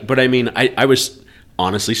 Right? But I mean, I was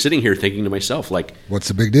honestly sitting here thinking to myself, like, what's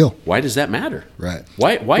the big deal? why does that matter? Right.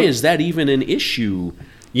 Why is that even an issue?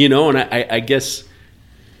 You know, and I guess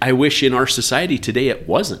I wish in our society today it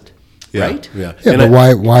wasn't. Right? Yeah. Yeah, And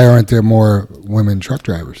but why aren't there more women truck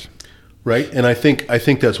drivers? Right, and I think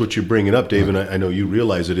that's what you're bringing up, Dave, and I know you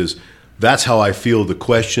realize it is. That's how I feel the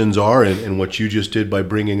questions are, and what you just did by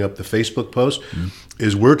bringing up the Facebook post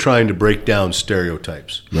is we're trying to break down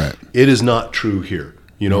stereotypes. Right. It is not true here.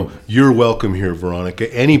 You know, you're welcome here,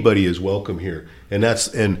 Veronica. Anybody is welcome here,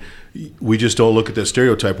 and we just don't look at that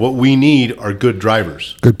stereotype. What we need are good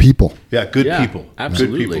drivers. Good people. Yeah, good Yeah, people.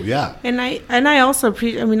 absolutely. Good people. Yeah. And I also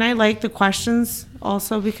appreciate. I mean, I like the questions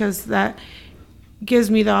also because that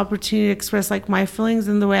gives me the opportunity to express like my feelings,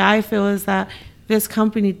 and the way I feel is that this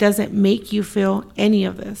company doesn't make you feel any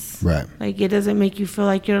of this. Right. Like it doesn't make you feel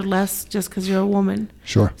like you're less just because you're a woman.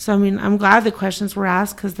 Sure. So I mean, I'm glad the questions were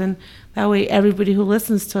asked because then that way everybody who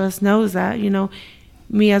listens to us knows that, you know,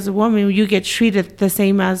 me as a woman, you get treated the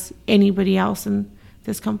same as anybody else in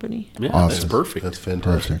this company. Yeah, Awesome. that's perfect. That's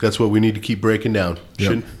fantastic. Perfect. That's what we need to keep breaking down.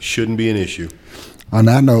 Yep. Shouldn't be an issue. On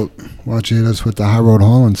that note, why don't you hit us with the High Road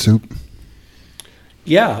Holland soup?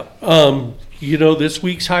 Yeah. You know, this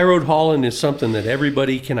week's High Road Holland is something that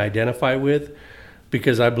everybody can identify with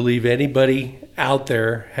because I believe anybody out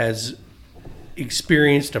there has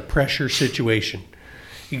experienced a pressure situation,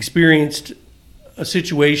 experienced a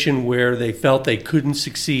situation where they felt they couldn't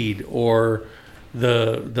succeed or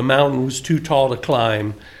the mountain was too tall to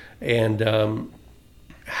climb. And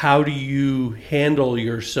how do you handle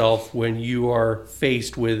yourself when you are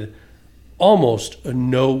faced with almost a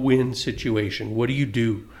no-win situation? What do you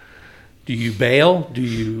do? Do you bail? Do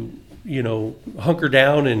you, hunker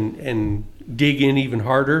down and dig in even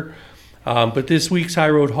harder? But this week's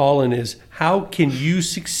High Road Holland is how can you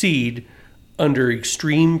succeed under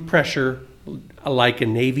extreme pressure like a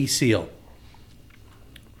Navy SEAL?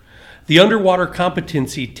 The underwater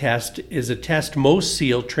competency test is a test most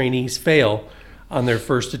SEAL trainees fail on their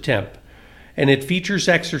first attempt. And it features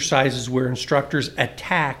exercises where instructors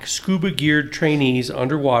attack scuba-geared trainees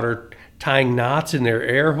underwater, tying knots in their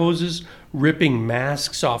air hoses, ripping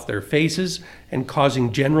masks off their faces, and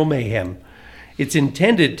causing general mayhem. It's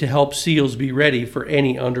intended to help SEALs be ready for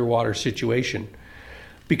any underwater situation.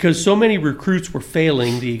 Because so many recruits were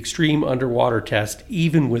failing the extreme underwater test,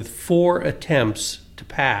 even with 4 attempts to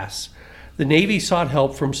pass, the Navy sought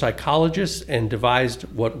help from psychologists and devised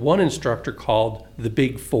what one instructor called the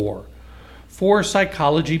Big Four. 4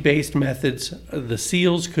 psychology-based methods the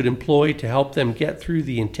SEALs could employ to help them get through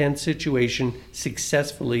the intense situation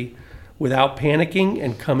successfully without panicking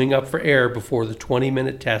and coming up for air before the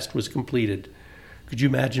 20-minute test was completed. Could you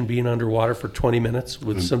imagine being underwater for 20 minutes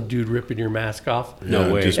with some dude ripping your mask off?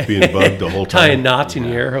 No way. Just being bugged the whole time. Tying knots in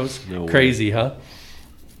your air hose? No Crazy, huh?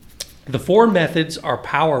 The 4 methods are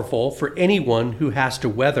powerful for anyone who has to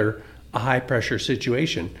weather a high-pressure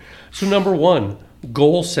situation. So number 1,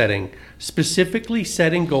 goal setting. Specifically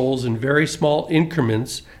setting goals in very small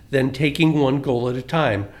increments, then taking one goal at a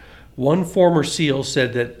time. One former SEAL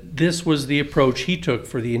said that this was the approach he took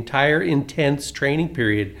for the entire intense training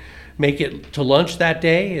period. Make it to lunch that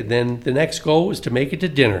day, and then the next goal was to make it to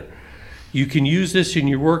dinner. You can use this in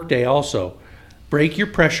your work day also. Break your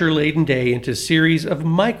pressure-laden day into a series of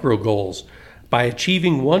micro goals. By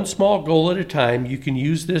achieving one small goal at a time, you can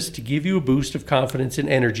use this to give you a boost of confidence and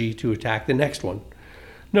energy to attack the next one.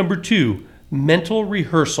 Number 2, mental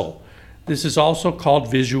rehearsal. This is also called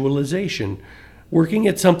visualization. Working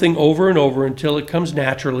at something over and over until it comes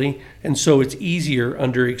naturally, and so it's easier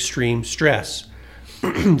under extreme stress.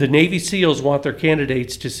 The Navy SEALs want their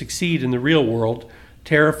candidates to succeed in the real world,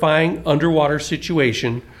 terrifying underwater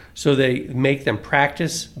situation, so they make them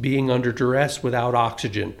practice being under duress without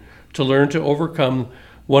oxygen to learn to overcome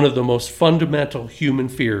one of the most fundamental human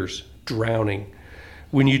fears, drowning.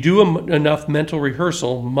 When you do enough mental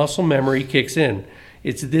rehearsal, muscle memory kicks in.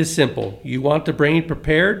 It's this simple. You want the brain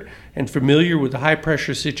prepared and familiar with the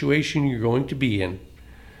high-pressure situation you're going to be in.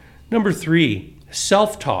 Number 3,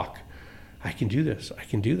 self-talk. I can do this, I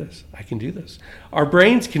can do this, I can do this. Our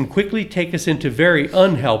brains can quickly take us into very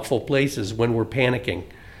unhelpful places when we're panicking.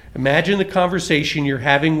 Imagine the conversation you're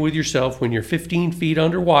having with yourself when you're 15 feet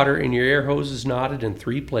underwater and your air hose is knotted in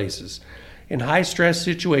 3 places. In high-stress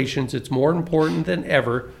situations, it's more important than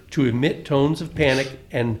ever to emit tones of panic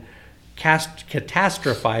and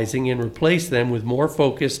catastrophizing and replace them with more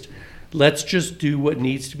focused, let's just do what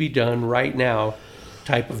needs to be done right now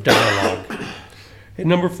type of dialogue. And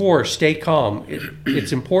number 4, stay calm.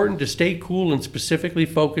 It's important to stay cool and specifically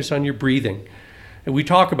focus on your breathing. And we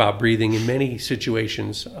talk about breathing in many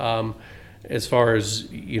situations as far as,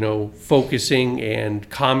 focusing and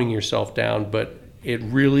calming yourself down, but it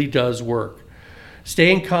really does work.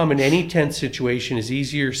 Staying calm in any tense situation is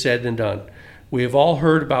easier said than done. We have all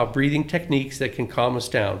heard about breathing techniques that can calm us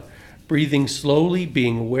down. Breathing slowly,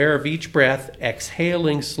 being aware of each breath,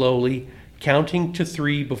 exhaling slowly, counting to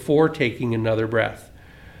 3 before taking another breath.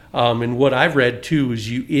 And what I've read too is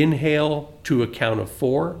you inhale to a count of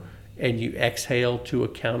 4 and you exhale to a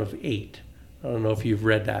count of 8. I don't know if you've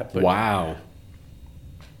read that. But wow.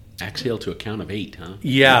 Exhale to a count of 8, huh?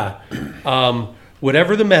 Yeah.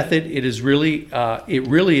 Whatever the method, it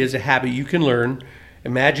really is a habit you can learn.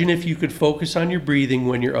 Imagine if you could focus on your breathing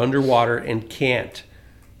when you're underwater and can't,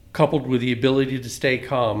 coupled with the ability to stay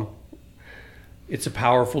calm. It's a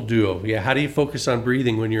powerful duo. Yeah, how do you focus on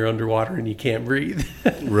breathing when you're underwater and you can't breathe?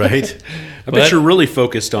 Right. I bet you're really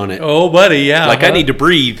focused on it. Oh, buddy, yeah. Like, I need to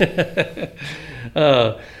breathe.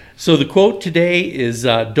 So the quote today is,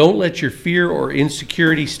 don't let your fear or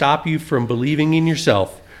insecurity stop you from believing in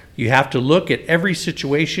yourself. You have to look at every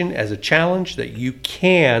situation as a challenge that you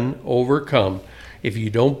can overcome. If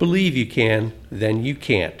you don't believe you can, then you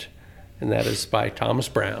can't. And that is by Thomas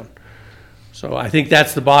Brown. So I think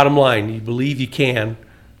that's the bottom line. You believe you can,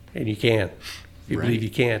 and you can. If you believe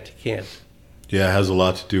you can't, you can't. Yeah, it has a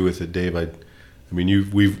lot to do with it, Dave. I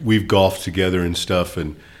mean, we've golfed together and stuff,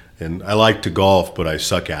 and I like to golf, but I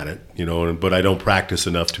suck at it, but I don't practice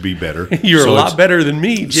enough to be better. You're a lot better than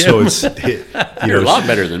me, Jim. So you're a lot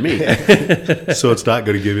better than me. So it's not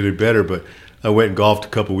going to get any better. But I went and golfed a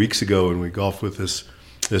couple weeks ago, and we golfed with this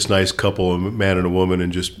nice couple, a man and a woman,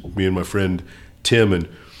 and just me and my friend Tim. And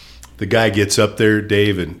the guy gets up there,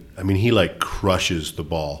 Dave, and he like crushes the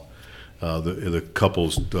ball. The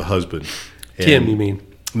couple's the husband. Tim, you mean?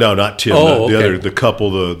 No, not Tim. Oh, okay. The other, the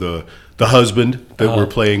couple, the husband that we're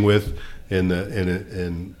playing with, and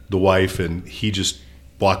the wife, and he just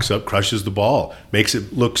walks up, crushes the ball, makes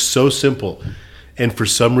it look so simple, and for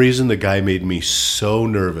some reason the guy made me so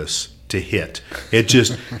nervous to hit. It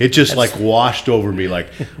just like washed over me. Like,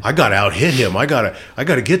 I gotta out hit him. I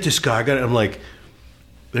gotta get this guy. I'm like,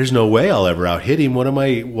 there's no way I'll ever out hit him.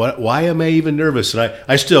 Why am I even nervous? And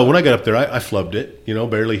I still, when I got up there, I flubbed it,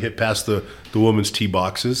 barely hit past the woman's tee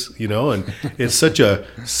boxes, and it's such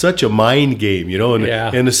a mind game,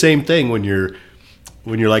 and the same thing when you're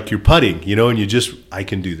like you're putting, and you just, I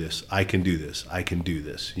can do this,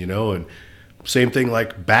 and same thing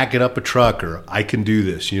like backing up a truck, or I can do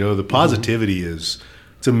this, the positivity is,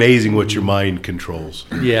 it's amazing what your mind controls.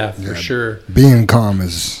 Yeah, for sure. Being calm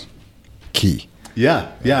is key.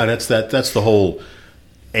 Yeah, that's the whole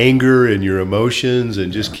anger and your emotions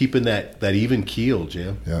and just keeping that even keel,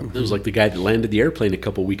 Jim. Yeah. It was like the guy that landed the airplane a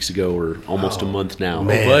couple weeks ago, or almost a month now.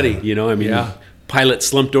 Man. Oh, buddy. Pilot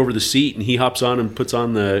slumped over the seat, and he hops on and puts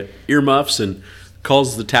on the earmuffs and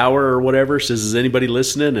calls the tower or whatever, says, is anybody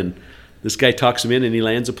listening? And this guy talks him in, and he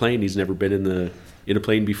lands a plane. He's never been in a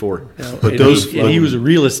plane before. Yeah. But he was a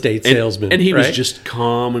real estate salesman. And he right? was just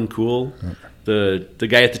calm and cool. The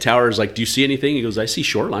guy at the tower is like, do you see anything? He goes, I see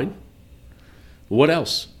shoreline. What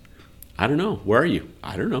else? I don't know. Where are you?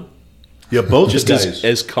 I don't know. Yeah, both just the guys.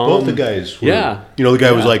 as calm. Both the guys were, the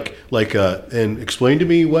guy was like, and explain to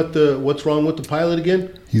me what's wrong with the pilot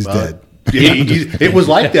again? He's dead. It was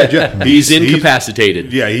like that, Jeff. He's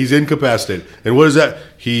incapacitated. He's incapacitated. And what is that?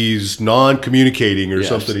 He's non-communicating or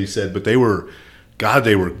something, he said. But they were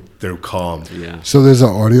calm. Yeah. So there's an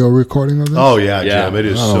audio recording of this? Oh, yeah, Jim. It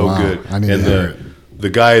is good. I need to hear it. The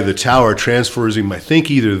guy at the tower transfers him. I think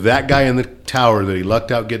either that guy in the tower that he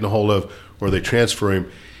lucked out getting a hold of, or they transfer him.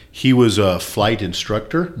 He was a flight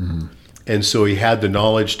instructor, and so he had the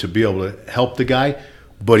knowledge to be able to help the guy.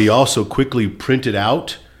 but he also quickly printed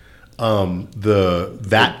out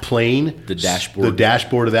that plane, the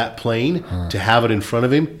dashboard, of that plane to have it in front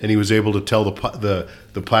of him, and he was able to tell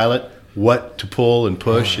the pilot what to pull and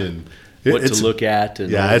push and what to look at.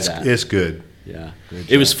 And all that. It's good. Yeah,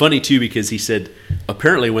 it was funny too because he said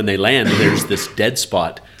apparently when they land, there's this dead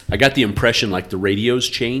spot. I got the impression like the radios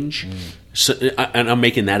change, so, and I'm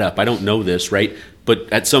making that up. I don't know this, right?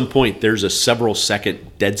 But at some point, there's a several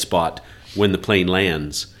second dead spot when the plane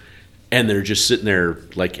lands. And they're just sitting there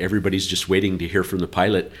like everybody's just waiting to hear from the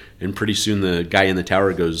pilot. And pretty soon the guy in the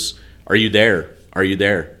tower goes, "Are you there? Are you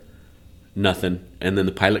there?" Nothing. And then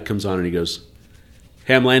the pilot comes on and he goes,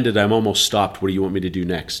 "Hey, I'm landed. I'm almost stopped. What do you want me to do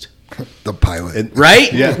next?" The pilot.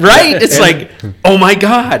 Right? Yeah. Right? It's like, oh my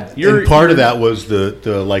God. And part of that was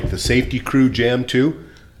the safety crew jam too,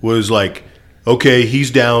 was like, okay,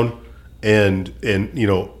 he's down and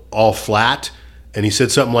all flat. And he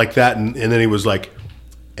said something like that. And then he was like,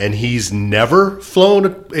 and he's never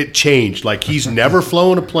flown, it changed. Like he's never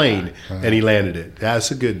flown a plane and he landed it.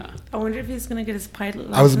 That's a good. I wonder if he's going to get his pilot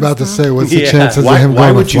license. I was about to now. say, what's the Yeah. chances of Why him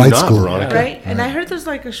going to would you flight not, school? Veronica? Right? And I heard there's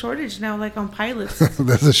like a shortage now, like on pilots.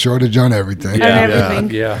 There's a shortage on everything. And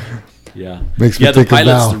everything. Yeah. Yeah. Makes me the think of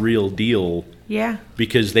pilot's Val. the real deal Yeah.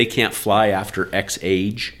 because they can't fly after X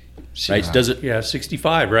age. Right? Doesn't Yeah,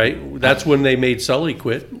 65, right? That's when they made Sully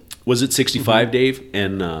quit. Was it 65, Dave?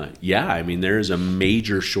 And I mean, there is a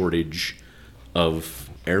major shortage of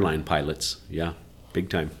airline pilots. Yeah, big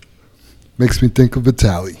time. Makes me think of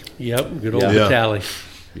Vitali. Yep, good old Yeah. Vitali.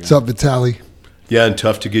 What's up, Vitali? Yeah, and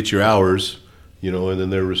tough to get your hours, and then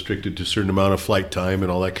they're restricted to a certain amount of flight time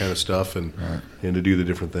and all that kind of stuff and to do the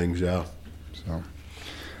different things, yeah. So,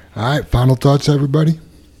 all right, final thoughts, everybody?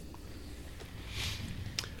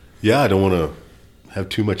 Yeah, I don't want to have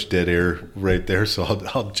too much dead air right there, so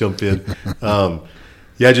I'll jump in. I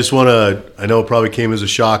just want to, I know it probably came as a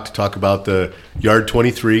shock to talk about the Yard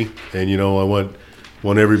 23, and,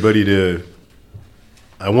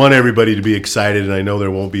 I want everybody to be excited, and I know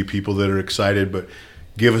there won't be people that are excited, but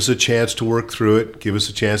give us a chance to work through it. Give us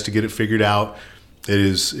a chance to get it figured out.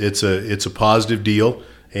 It's a positive deal,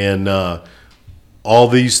 and all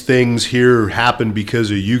these things here happen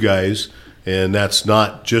because of you guys, and that's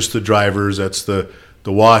not just the drivers. That's the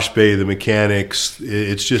wash bay, the mechanics.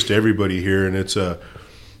 It's just everybody here, and it's a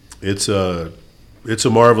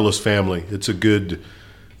marvelous family. It's a good,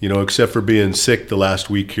 except for being sick the last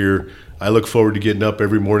week here. I look forward to getting up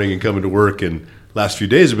every morning and coming to work, and last few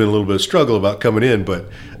days have been a little bit of struggle about coming in, but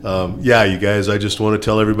you guys, I just want to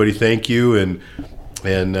tell everybody thank you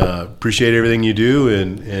and appreciate everything you do,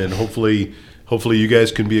 and hopefully you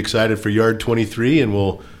guys can be excited for Yard 23, and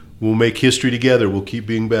we'll make history together. We'll keep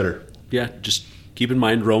being better. Yeah, just keep in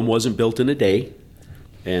mind Rome wasn't built in a day,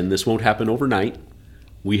 and this won't happen overnight.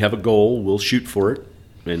 We have a goal. We'll shoot for it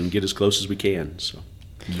and get as close as we can. So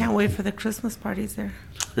Can't wait for the Christmas parties there.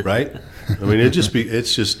 Right? I mean, it's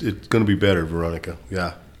going to be better, Veronica.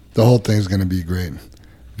 Yeah. The whole thing's going to be great.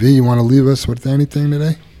 V, you want to leave us with anything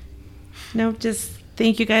today? No, just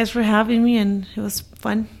thank you guys for having me, and it was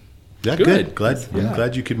fun. Yeah, Good.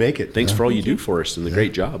 Glad you could make it. thanks for all you do for us and the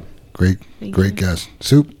great job. Great Thank you. guest.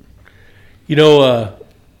 Soup?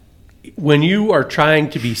 When you are trying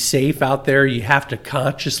to be safe out there, you have to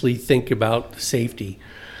consciously think about safety.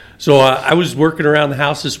 So I was working around the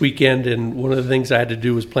house this weekend, and one of the things I had to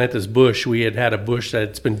do was plant this bush. We had a bush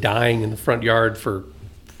that's been dying in the front yard for,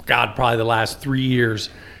 probably the last 3 years.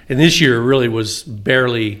 And this year really was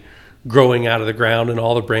barely growing out of the ground, and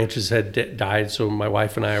all the branches had died. So my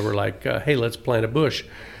wife and I were like, hey, let's plant a bush.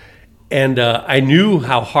 And I knew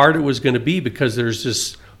how hard it was going to be because there's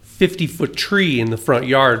this 50-foot tree in the front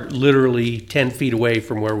yard, literally 10 feet away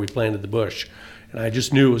from where we planted the bush. And I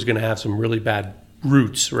just knew it was going to have some really bad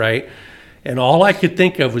roots, right? And all I could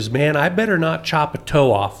think of was, man, I better not chop a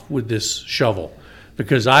toe off with this shovel,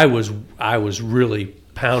 because I was really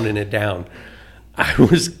pounding it down.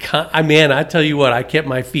 I tell you what, I kept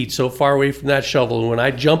my feet so far away from that shovel, and when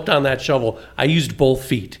I jumped on that shovel, I used both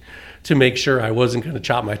feet to make sure I wasn't going to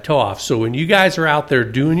chop my toe off. So when you guys are out there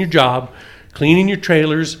doing your job, cleaning your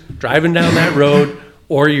trailers, driving down that road,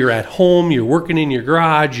 or you're at home, you're working in your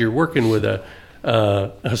garage, you're working with a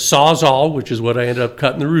Sawzall, which is what I ended up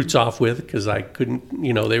cutting the roots off with because I couldn't,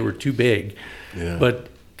 they were too big. Yeah. But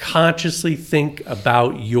consciously think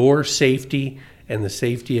about your safety and the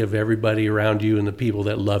safety of everybody around you and the people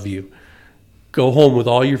that love you. Go home with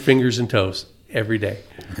all your fingers and toes every day.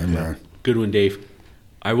 Amen. Good one, Dave.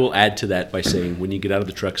 I will add to that by saying when you get out of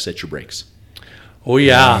the truck, set your brakes. Oh,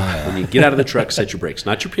 yeah. When you get out of the truck, set your brakes.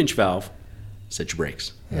 Not your pinch valve, set your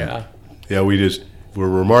brakes. Yeah. Yeah, we're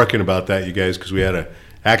remarking about that, you guys, because we had a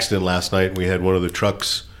accident last night, and we had one of the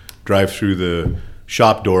trucks drive through the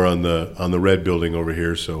shop door on the red building over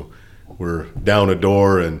here. So we're down a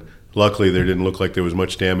door, and luckily there didn't look like there was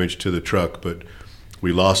much damage to the truck, but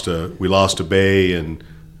we lost a bay, and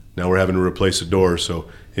now we're having to replace a door. So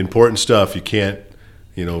important stuff. You can't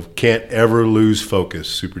ever lose focus,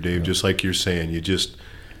 Super Dave. Just like you're saying,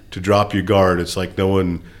 to drop your guard. It's like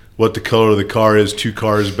knowing what the color of the car is 2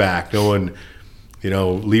 cars back, knowing,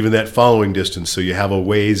 leaving that following distance so you have a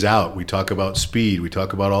ways out. We talk about speed, we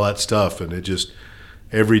talk about all that stuff, and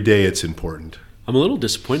every day it's important. I'm a little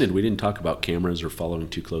disappointed we didn't talk about cameras or following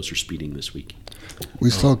too close or speeding this week. We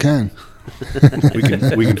still can. we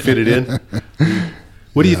can fit it in.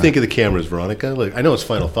 What do you think of the cameras, Veronica? Like, I know it's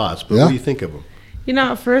final thoughts, but what do you think of them?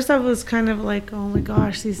 At first I was kind of like, oh my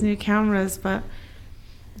gosh, these new cameras, but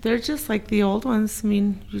they're just like the old ones. I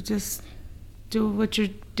mean, you just do what you're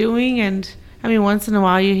doing, and I mean, once in a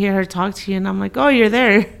while you hear her talk to you, and I'm like, oh, you're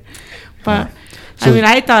there. But I mean,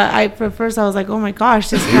 at first I was like, oh my gosh,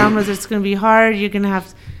 these cameras, it's going to be hard. You're going to have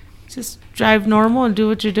to just drive normal and do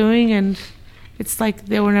what you're doing, and it's like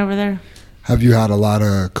they were never there. Have you had a lot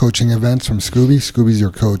of coaching events from Scooby? Scooby's your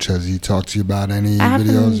coach. Has he talked to you about any videos? I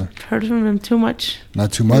haven't heard from him too much.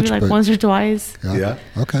 Not too much, maybe like but once or twice. Yeah.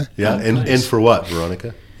 Okay. Yeah, and for what,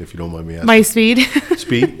 Veronica? If you don't mind me asking. My speed.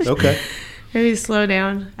 Speed? Okay. Maybe slow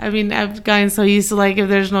down. I mean, I've gotten so used to, like, if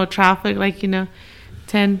there's no traffic, like,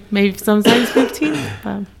 10, maybe sometimes 15.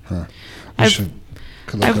 But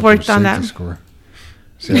I've worked on that. Score.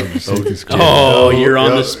 Oh, you're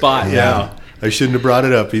on the spot. Yeah. I shouldn't have brought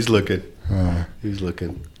it up. He's looking. He's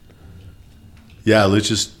looking. Yeah, I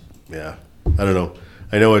don't know.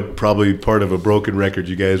 I know it's probably part of a broken record,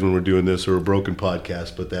 you guys, when we're doing this, or a broken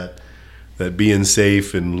podcast, but that being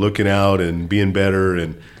safe and looking out and being better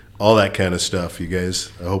and all that kind of stuff, you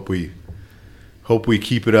guys, I hope we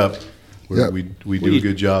keep it up. We do a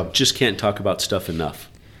good job. Just can't talk about stuff enough.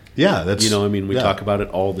 Yeah, that's we talk about it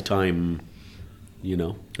all the time.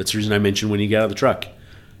 That's the reason I mentioned when you get out of the truck.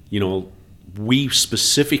 We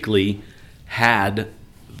specifically had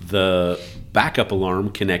the backup alarm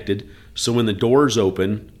connected, so when the doors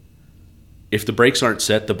open, if the brakes aren't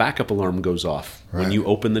set, the backup alarm goes off when you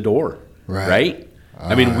open the door. Right?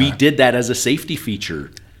 I mean, we did that as a safety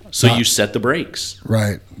feature. So you set the brakes.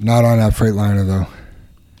 Right. Not on that Freightliner, though.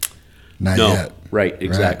 Not yet. Right,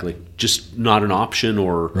 exactly. Right. Just not an option,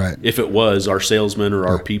 or if it was, our salesmen or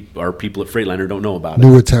our people at Freightliner don't know about it.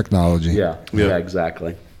 Newer technology. Yeah,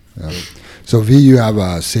 exactly. Yeah. So, V, you have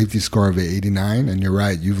a safety score of 89, and you're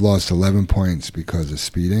right. You've lost 11 points because of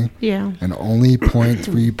speeding. Yeah. And only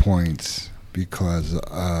 0.3 points because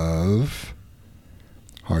of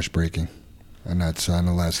harsh braking. And that's in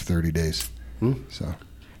the last 30 days. So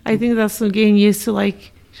I think that's getting used to,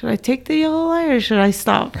 like, should I take the yellow light or should I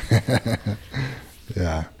stop?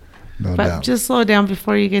 Yeah, no but doubt. Just slow down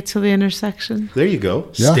before you get to the intersection. There you go.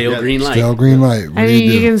 Yeah. Stale green light. Stale green light. What I do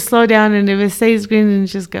mean, you can slow down, and if it stays green, then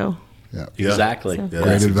just go. Yeah. Exactly. So. Yeah,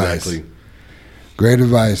 Great advice. Exactly. Great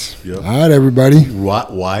advice. Yep. All right, everybody.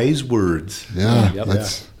 Wise words. Yeah. Yep.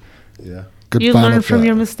 Yeah. Good You final learn from thought.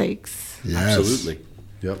 your mistakes. Yes. Absolutely.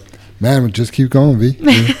 Yep. Man, just keep going, V.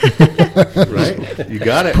 Right? You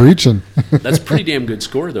got it. Preaching. That's a pretty damn good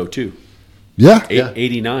score, though, too. Yeah.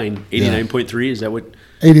 89. 89.3, is that what?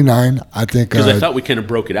 89, I think. Because I thought we kind of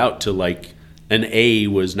broke it out to, like, an A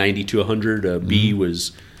was 90 to 100, a B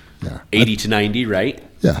was 80 to 90, right?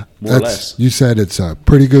 Yeah. More or less. You said it's a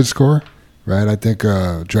pretty good score, right? I think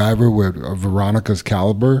a driver with a Veronica's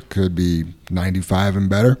caliber could be 95 and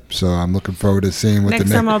better. So I'm looking forward to seeing what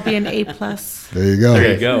Next time I'll be an A+. There you go.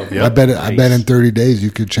 There you go. Yep. I bet in 30 days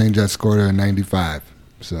you could change that score to a 95.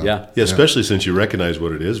 So Yeah. Yeah, especially since you recognize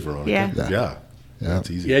what it is, Veronica. Yeah. Yeah. Yeah.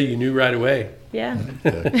 That's easy. Yeah, you knew right away. Yeah.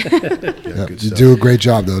 Yeah, Yeah, good you stuff. do a great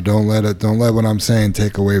job though. Don't let what I'm saying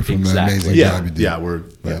take away from the amazing job you do.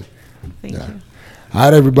 Thank you. All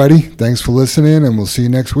right, everybody. Thanks for listening, and we'll see you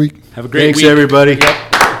next week. Have a great Thanks, week. everybody. Yep.